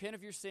must repent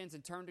of your sins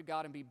and turn to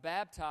God and be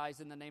baptized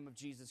in the name of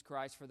Jesus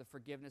Christ for the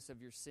forgiveness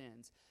of your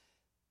sins.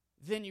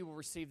 then you will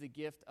receive the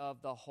gift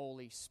of the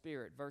Holy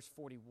Spirit. Verse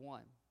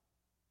 41.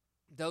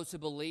 Those who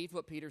believed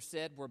what Peter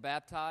said were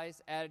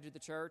baptized, added to the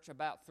church,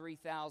 about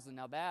 3,000.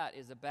 Now that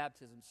is a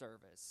baptism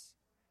service.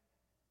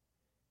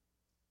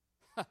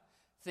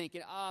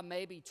 Thinking,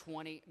 maybe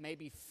 20,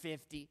 maybe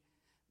 50,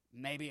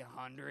 maybe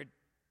 100.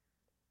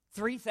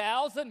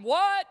 3,000?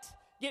 What?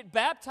 Get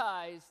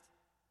baptized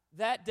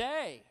that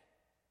day.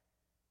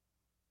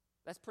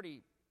 That's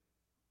pretty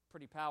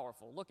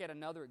powerful. Look at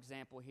another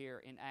example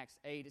here in Acts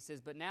 8. It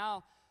says, but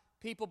now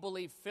people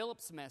believe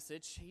Philip's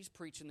message. He's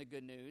preaching the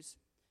good news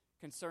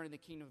concerning the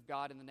kingdom of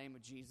God in the name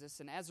of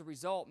Jesus. And as a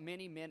result,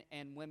 many men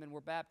and women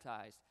were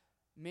baptized.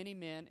 Many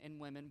men and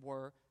women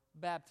were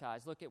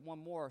baptized. Look at one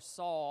more.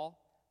 Saul,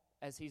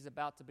 as he's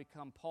about to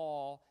become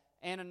Paul,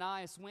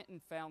 Ananias went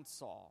and found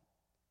Saul.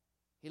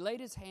 He laid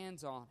his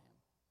hands on him,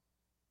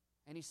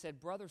 and he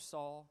said, Brother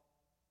Saul,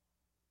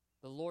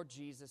 the Lord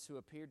Jesus, who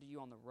appeared to you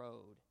on the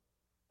road,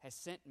 has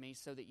sent me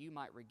so that you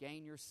might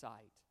regain your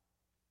sight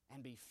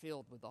and be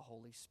filled with the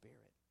Holy Spirit.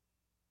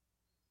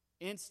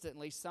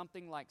 Instantly,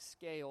 something like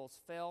scales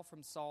fell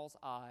from Saul's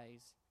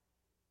eyes,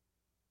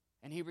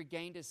 and he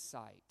regained his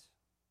sight.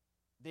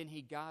 Then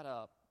he got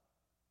up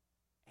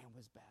and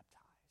was baptized.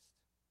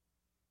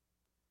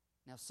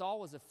 Now, Saul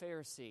was a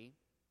Pharisee,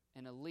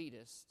 an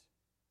elitist,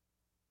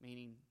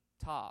 meaning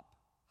top,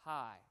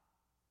 high.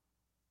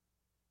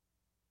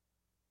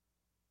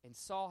 And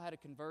Saul had a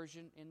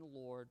conversion in the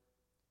Lord,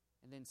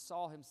 and then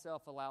Saul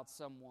himself allowed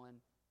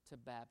someone to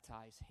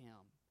baptize him.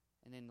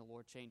 And then the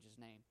Lord changed his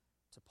name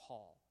to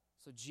Paul.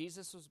 So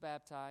Jesus was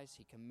baptized.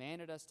 He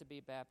commanded us to be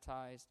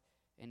baptized,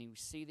 and you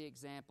see the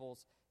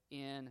examples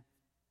in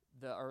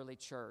the early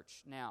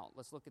church. Now,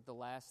 let's look at the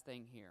last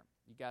thing here.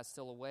 You guys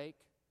still awake?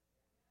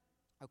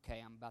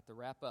 Okay, I'm about to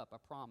wrap up, I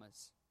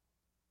promise.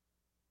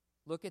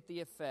 Look at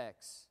the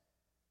effects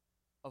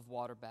of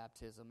water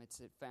baptism.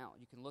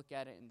 You can look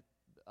at it in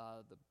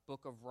the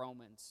book of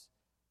Romans.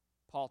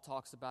 Paul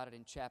talks about it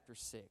in chapter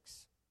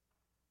 6.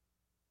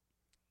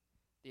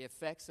 The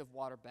effects of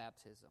water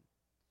baptism.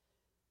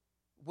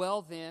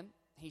 Well then,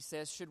 he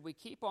says, should we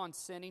keep on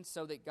sinning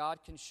so that God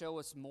can show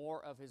us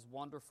more of His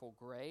wonderful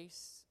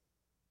grace?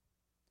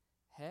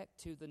 Heck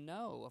to the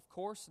no, of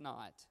course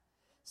not.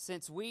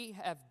 Since we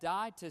have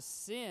died to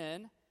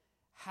sin,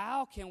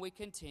 how can we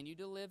continue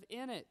to live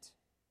in it?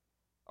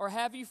 Or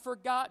have you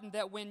forgotten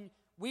that when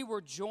we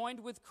were joined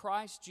with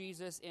Christ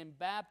Jesus in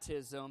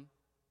baptism,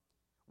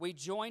 we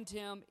joined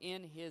Him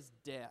in His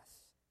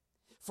death?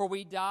 For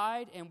we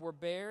died and were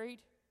buried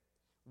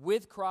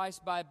with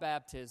Christ by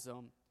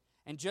baptism.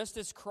 And just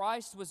as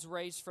Christ was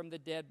raised from the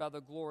dead by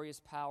the glorious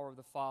power of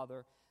the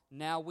Father,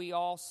 now we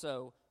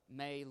also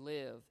may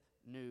live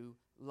new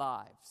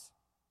lives.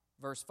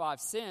 Verse 5,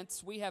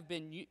 since we have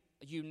been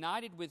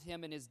united with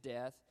Him in His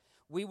death,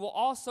 we will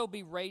also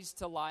be raised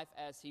to life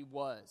as He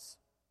was.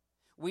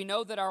 We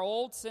know that our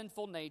old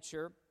sinful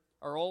nature,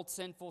 our old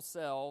sinful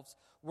selves,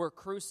 were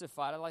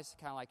crucified. I kind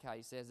of like how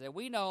he says that.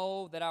 We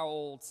know that our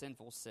old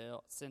sinful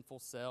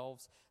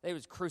selves, they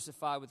was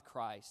crucified with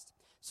Christ,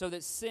 so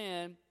that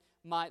sin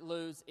might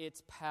lose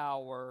its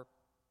power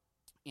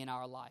in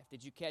our life.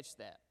 Did you catch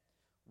that?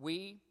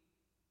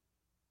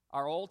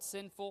 Our old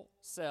sinful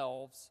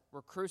selves,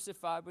 were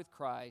crucified with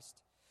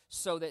Christ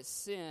so that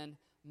sin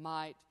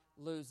might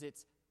lose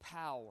its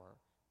power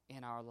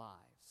in our lives.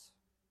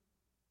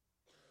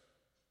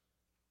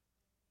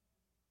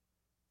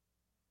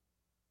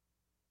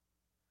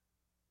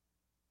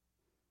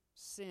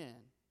 Sin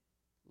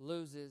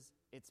loses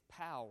its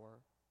power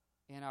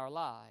in our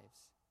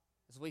lives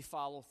as we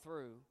follow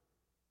through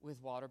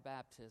with water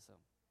baptism.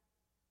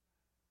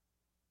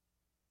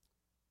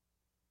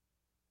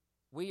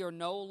 We are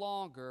no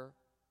longer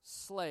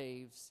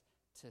slaves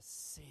to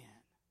sin.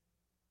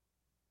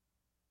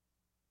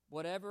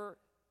 Whatever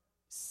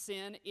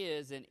sin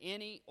is in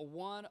any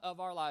one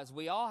of our lives,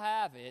 we all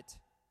have it,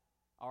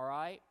 all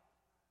right?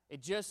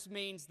 It just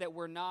means that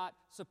we're not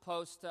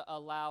supposed to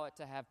allow it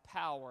to have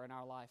power in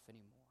our life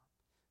anymore.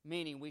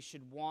 Meaning we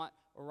should want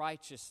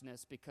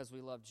righteousness because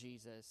we love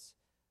Jesus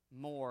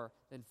more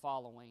than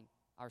following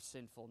our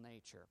sinful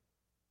nature.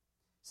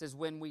 It says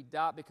when we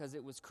die, because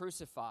it was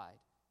crucified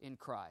in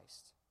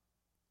Christ.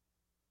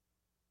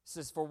 It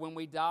says, for when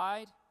we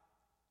died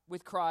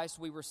with Christ,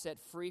 we were set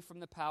free from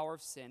the power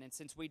of sin. And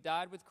since we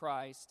died with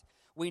Christ,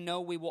 we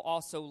know we will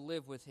also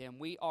live with Him.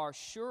 We are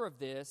sure of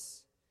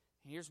this.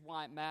 Here's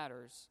why it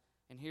matters,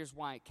 and here's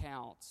why it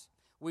counts.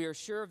 We are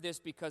sure of this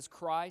because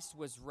Christ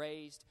was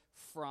raised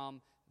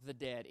from the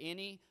dead.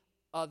 Any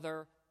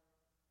other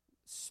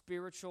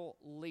spiritual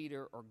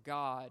leader or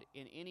God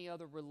in any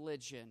other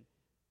religion,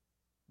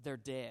 they're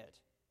dead.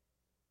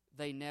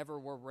 They never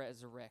were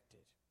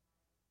resurrected.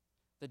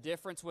 The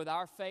difference with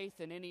our faith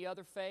and any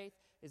other faith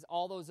is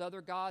all those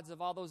other gods of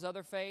all those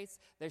other faiths,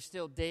 they're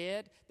still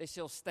dead, they're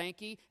still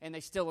stanky, and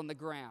they're still in the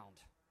ground.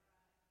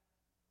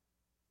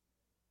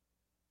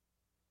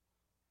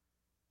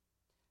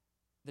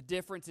 The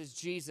difference is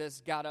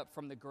Jesus got up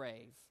from the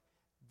grave.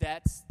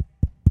 That's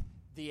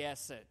the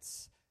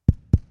essence.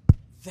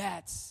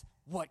 That's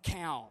what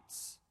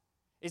counts.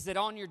 is that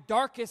on your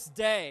darkest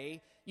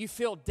day, you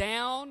feel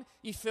down,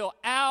 you feel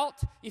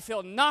out, you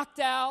feel knocked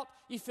out,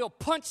 you feel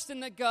punched in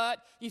the gut,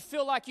 you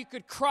feel like you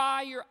could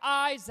cry your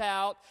eyes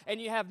out,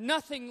 and you have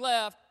nothing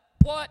left.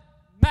 What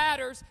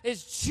matters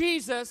is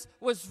Jesus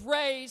was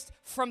raised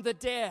from the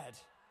dead.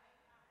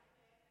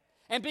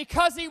 And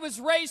because he was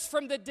raised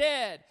from the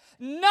dead,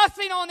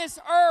 nothing on this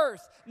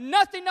earth,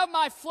 nothing of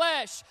my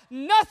flesh,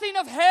 nothing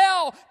of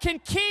hell can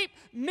keep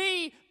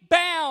me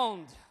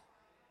bound.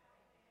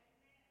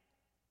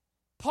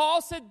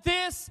 Paul said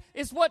this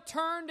is what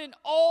turned an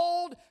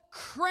old,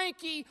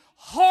 cranky,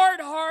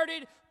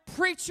 hard-hearted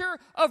preacher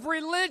of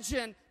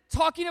religion,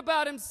 talking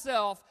about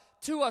himself,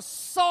 to a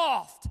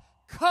soft,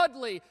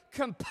 cuddly,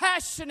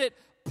 compassionate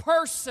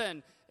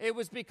person. It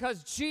was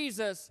because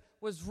Jesus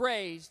was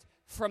raised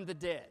from the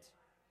dead.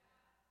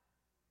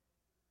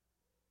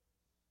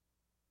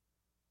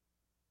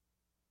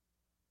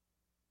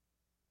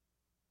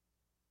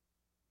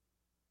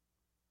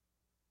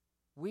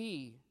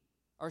 We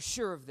are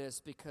sure of this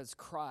because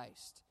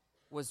Christ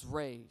was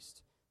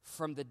raised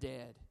from the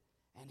dead,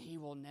 and he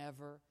will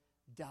never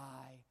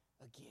die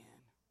again.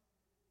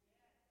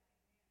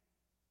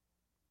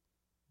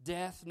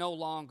 Death no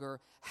longer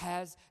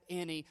has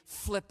any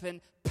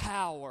flippin'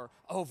 power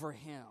over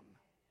him.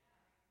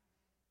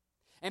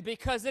 And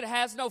because it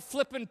has no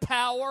flippin'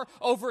 power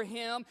over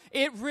him,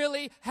 it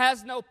really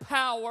has no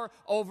power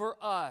over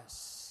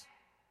us.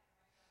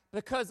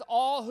 Because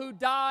all who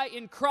die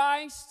in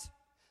Christ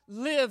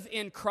live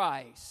in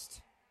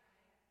Christ.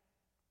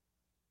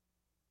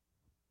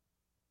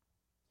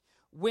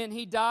 When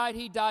he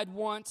died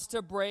once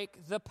to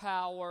break the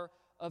power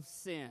of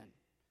sin.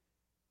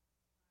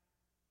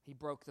 He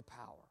broke the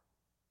power.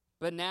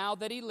 But now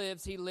that he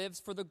lives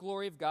for the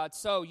glory of God.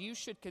 So you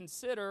should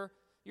consider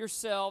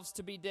yourselves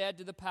to be dead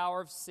to the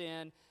power of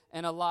sin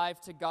and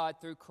alive to God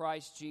through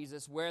Christ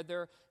Jesus.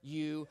 Whether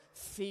you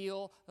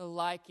feel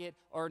like it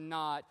or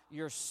not,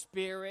 your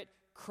spirit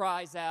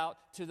cries out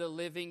to the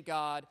living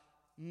God,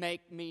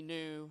 make me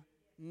new,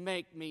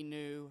 make me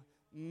new,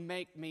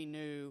 make me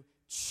new.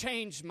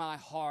 Change my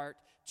heart,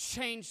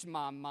 change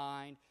my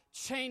mind,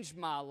 change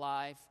my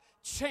life,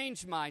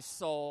 change my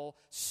soul,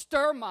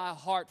 stir my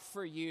heart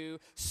for you,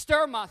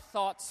 stir my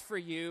thoughts for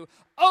you,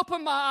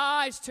 open my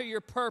eyes to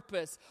your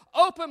purpose,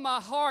 open my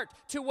heart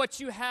to what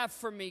you have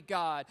for me,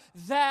 God.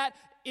 That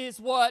is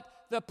what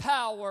the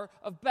power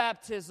of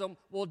baptism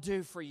will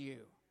do for you.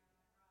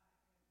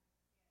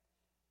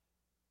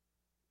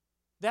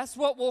 That's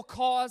what will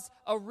cause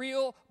a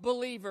real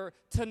believer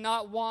to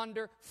not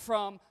wander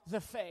from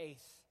the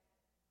faith.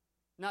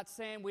 Not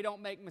saying we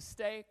don't make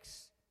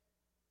mistakes,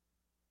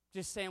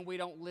 just saying we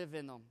don't live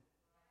in them.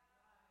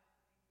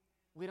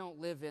 We don't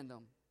live in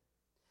them.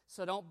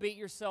 So don't beat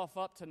yourself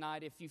up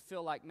tonight if you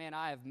feel like, man,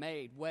 I have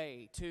made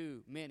way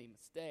too many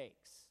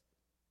mistakes.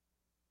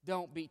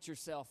 Don't beat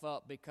yourself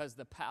up because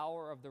the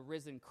power of the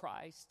risen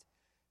Christ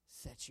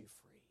sets you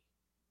free.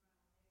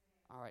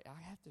 All right,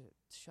 I have to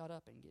shut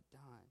up and get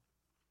done.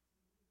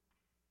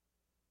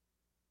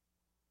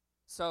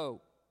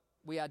 So,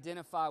 we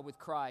identify with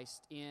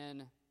Christ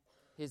in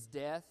his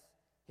death,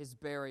 his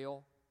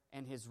burial,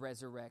 and his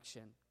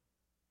resurrection.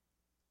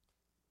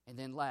 And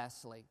then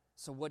lastly,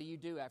 so what do you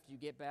do after you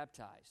get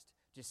baptized?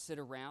 Just sit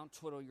around,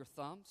 twiddle your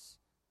thumbs,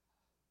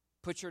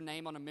 put your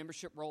name on a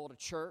membership roll at a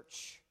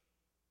church,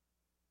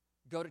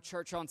 go to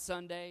church on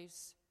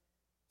Sundays.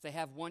 If they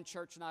have one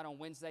church night on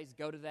Wednesdays,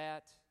 go to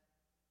that.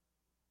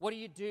 What do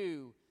you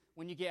do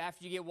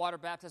after you get water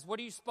baptized? What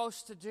are you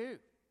supposed to do?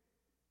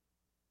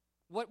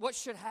 What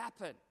should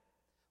happen?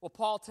 Well,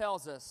 Paul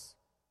tells us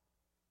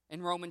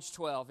in Romans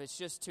 12, it's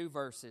just 2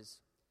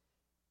 verses.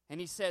 And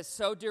he says,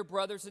 so, dear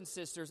brothers and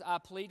sisters, I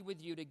plead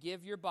with you to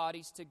give your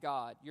bodies to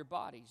God,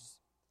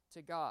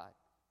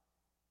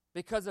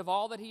 because of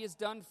all that he has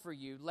done for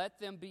you,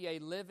 let them be a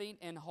living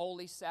and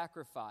holy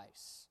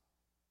sacrifice,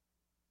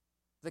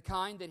 the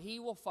kind that he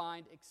will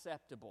find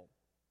acceptable.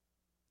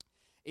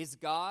 Is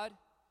God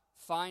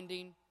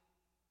finding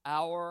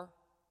our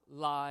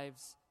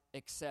lives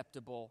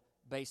acceptable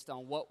based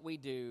on what we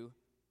do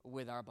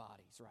with our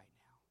bodies right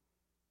now?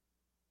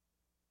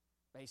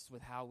 Based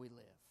with how we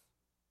live.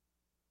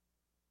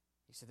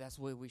 He said that's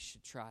what we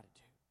should try to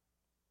do.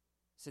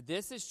 He said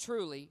this is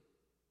truly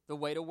the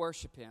way to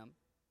worship him.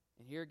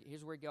 And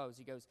here's where he goes.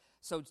 He goes,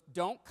 so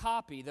don't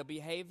copy the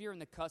behavior and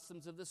the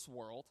customs of this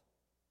world.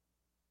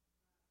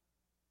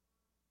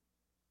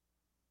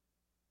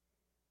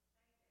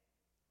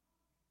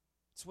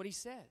 That's what he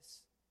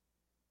says.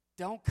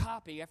 Don't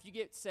copy. After you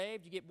get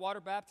saved, you get water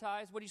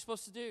baptized, what are you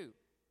supposed to do?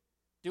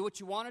 Do what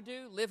you want to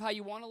do? Live how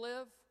you want to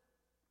live?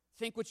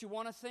 Think what you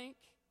want to think?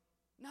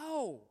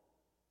 No.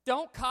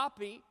 Don't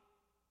copy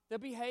the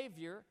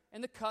behavior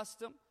and the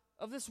custom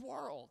of this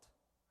world.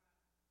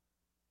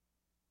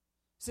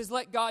 It says,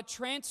 let God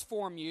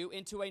transform you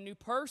into a new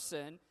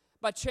person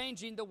by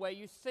changing the way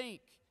you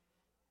think.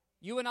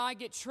 You and I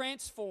get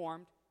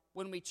transformed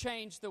when we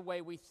change the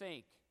way we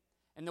think.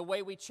 And the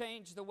way we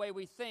change the way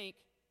we think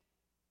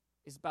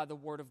is by the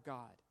Word of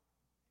God.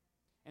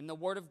 And the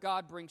Word of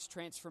God brings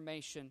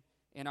transformation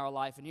in our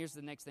life. And here's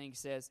the next thing he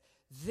says,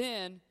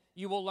 then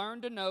you will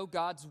learn to know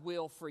God's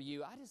will for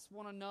you. I just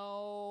want to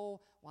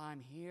know why I'm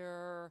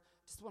here.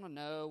 Just want to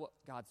know what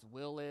God's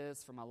will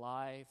is for my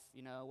life.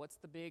 You know, what's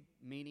the big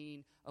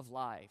meaning of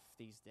life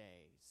these days?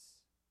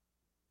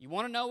 You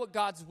want to know what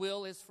God's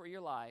will is for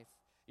your life.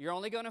 You're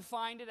only going to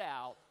find it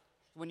out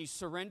when you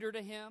surrender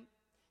to Him,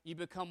 you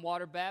become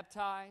water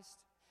baptized,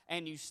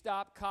 and you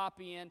stop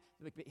copying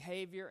the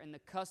behavior and the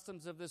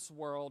customs of this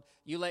world.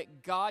 You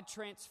let God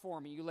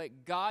transform you. You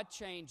let God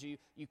change you.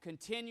 You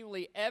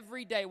continually,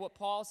 every day, what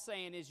Paul's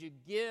saying is you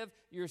give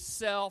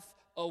yourself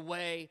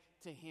away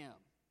to Him.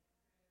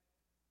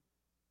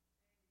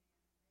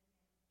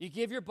 You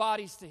give your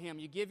bodies to Him.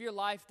 You give your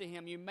life to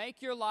Him. You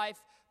make your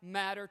life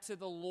matter to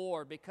the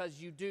Lord because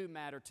you do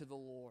matter to the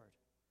Lord.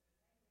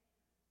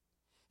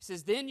 He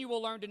says, then you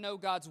will learn to know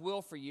God's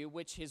will for you,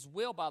 which His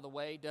will, by the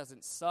way,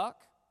 doesn't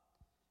suck,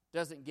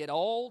 doesn't get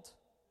old,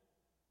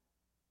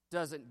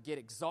 doesn't get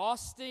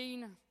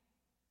exhausting.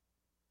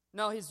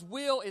 No, His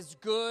will is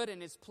good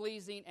and is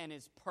pleasing and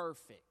is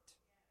perfect.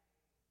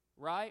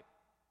 Right?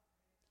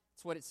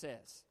 That's what it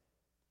says.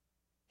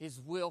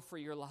 His will for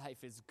your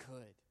life is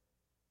good.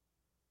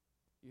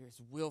 His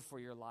will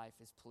for your life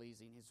is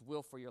pleasing. His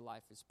will for your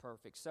life is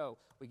perfect. So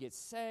we get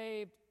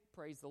saved,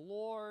 praise the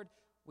Lord.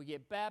 We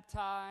get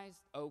baptized,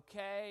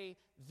 okay.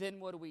 Then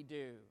what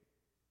do?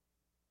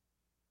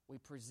 We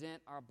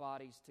present our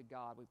bodies to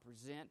God. We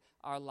present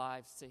our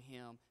lives to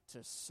Him to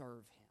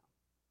serve Him.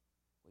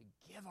 We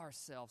give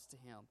ourselves to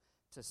Him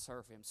to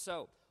serve Him.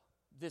 So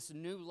this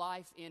new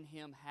life in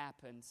Him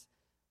happens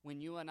when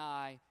you and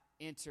I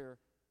enter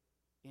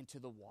into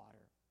the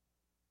water.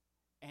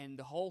 And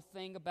the whole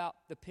thing about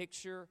the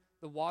picture,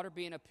 the water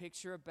being a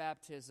picture of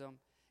baptism,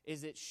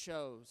 is it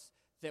shows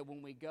that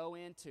when we go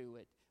into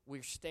it,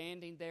 we're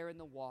standing there in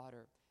the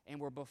water, and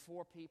we're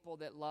before people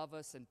that love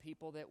us and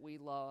people that we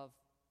love,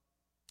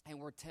 and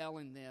we're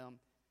telling them,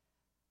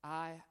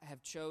 I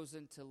have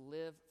chosen to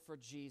live for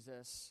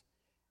Jesus.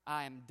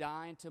 I am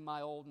dying to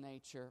my old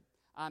nature.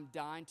 I'm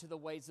dying to the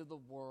ways of the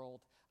world.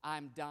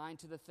 I'm dying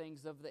to the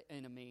things of the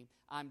enemy.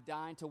 I'm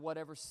dying to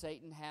whatever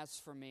Satan has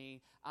for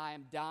me. I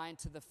am dying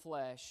to the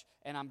flesh,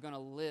 and I'm going to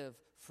live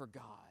for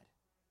God.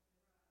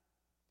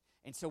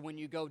 And so when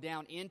you go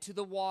down into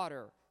the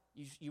water,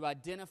 you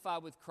identify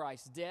with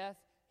Christ's death,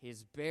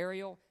 His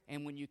burial,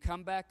 and when you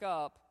come back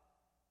up,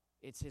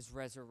 it's His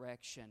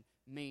resurrection,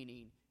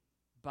 meaning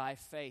by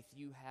faith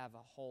you have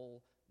a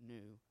whole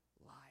new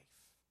life.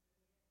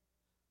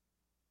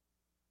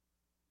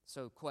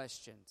 So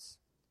questions.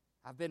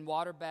 I've been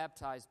water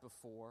baptized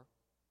before,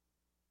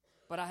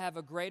 but I have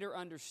a greater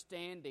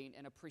understanding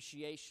and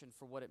appreciation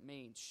for what it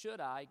means.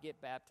 Should I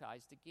get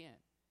baptized again?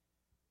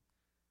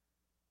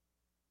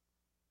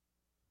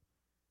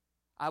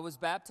 I was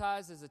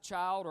baptized as a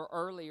child or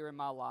earlier in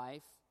my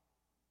life,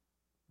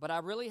 but I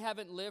really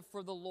haven't lived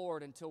for the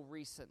Lord until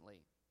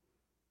recently.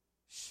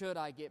 Should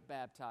I get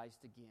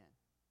baptized again?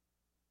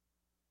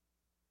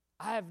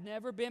 I have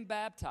never been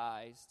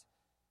baptized,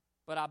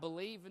 but I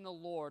believe in the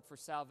Lord for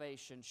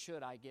salvation.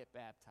 Should I get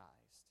baptized?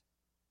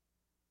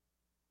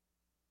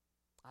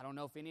 I don't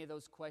know if any of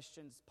those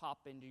questions pop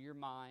into your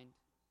mind,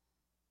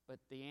 but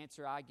the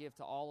answer I give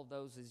to all of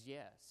those is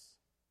yes.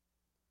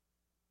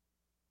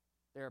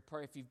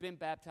 If you've been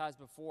baptized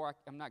before,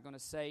 I'm not going to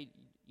say,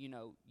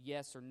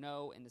 yes or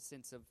no in the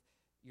sense of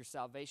your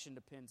salvation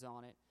depends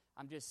on it.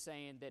 I'm just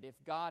saying that if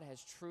God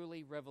has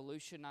truly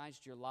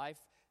revolutionized your life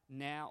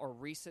now or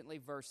recently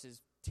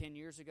versus 10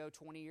 years ago,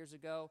 20 years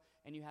ago,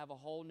 and you have a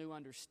whole new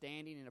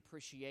understanding and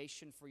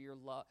appreciation for your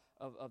love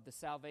of the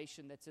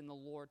salvation that's in the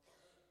Lord,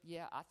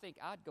 yeah, I think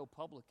I'd go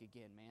public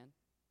again, man,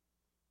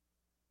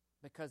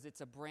 because it's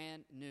a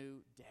brand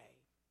new day.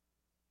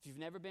 If you've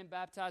never been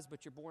baptized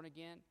but you're born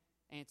again,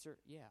 answer,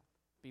 yeah,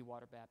 be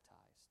water baptized.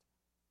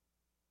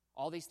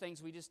 All these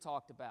things we just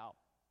talked about,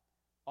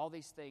 all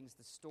these things,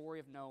 the story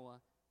of Noah,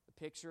 the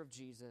picture of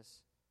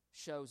Jesus,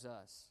 shows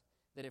us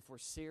that if we're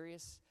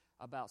serious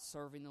about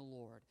serving the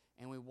Lord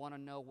and we want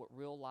to know what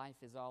real life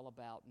is all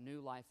about,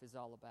 new life is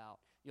all about,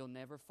 you'll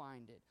never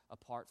find it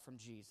apart from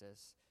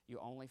Jesus. You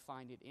only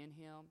find it in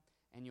Him,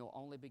 and you'll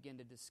only begin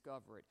to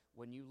discover it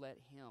when you let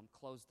Him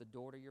close the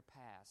door to your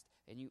past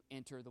and you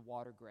enter the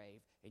water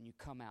grave and you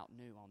come out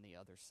new on the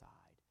other side.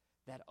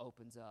 That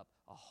opens up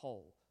a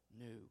whole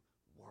new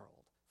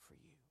world for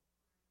you.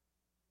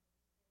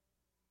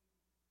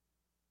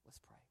 Let's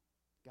pray.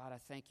 God, I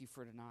thank You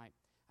for tonight.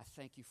 I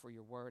thank You for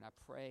Your word. I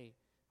pray,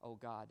 oh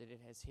God, that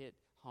it has hit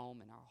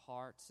home in our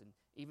hearts, and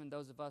even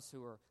those of us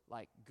who are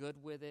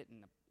good with it and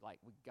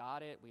we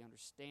got it, we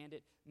understand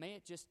it, may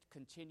it just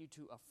continue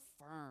to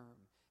affirm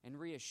and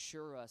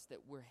reassure us that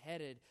we're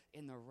headed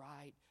in the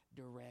right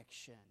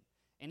direction.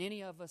 And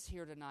any of us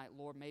here tonight,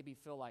 Lord, maybe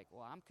feel like,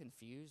 well, I'm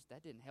confused.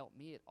 That didn't help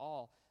me at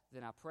all.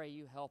 Then I pray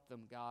You help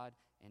them, God,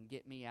 and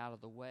get me out of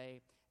the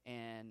way,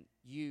 and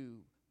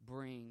You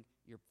bring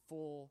Your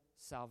full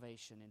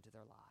salvation into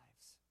their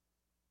lives.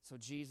 So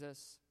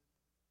Jesus,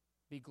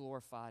 be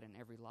glorified in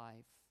every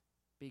life.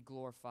 Be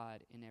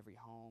glorified in every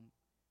home.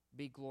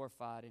 Be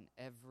glorified in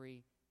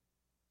every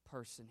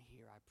person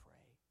here, I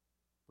pray.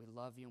 We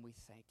love you and we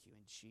thank you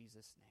in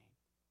Jesus'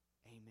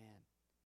 name. Amen.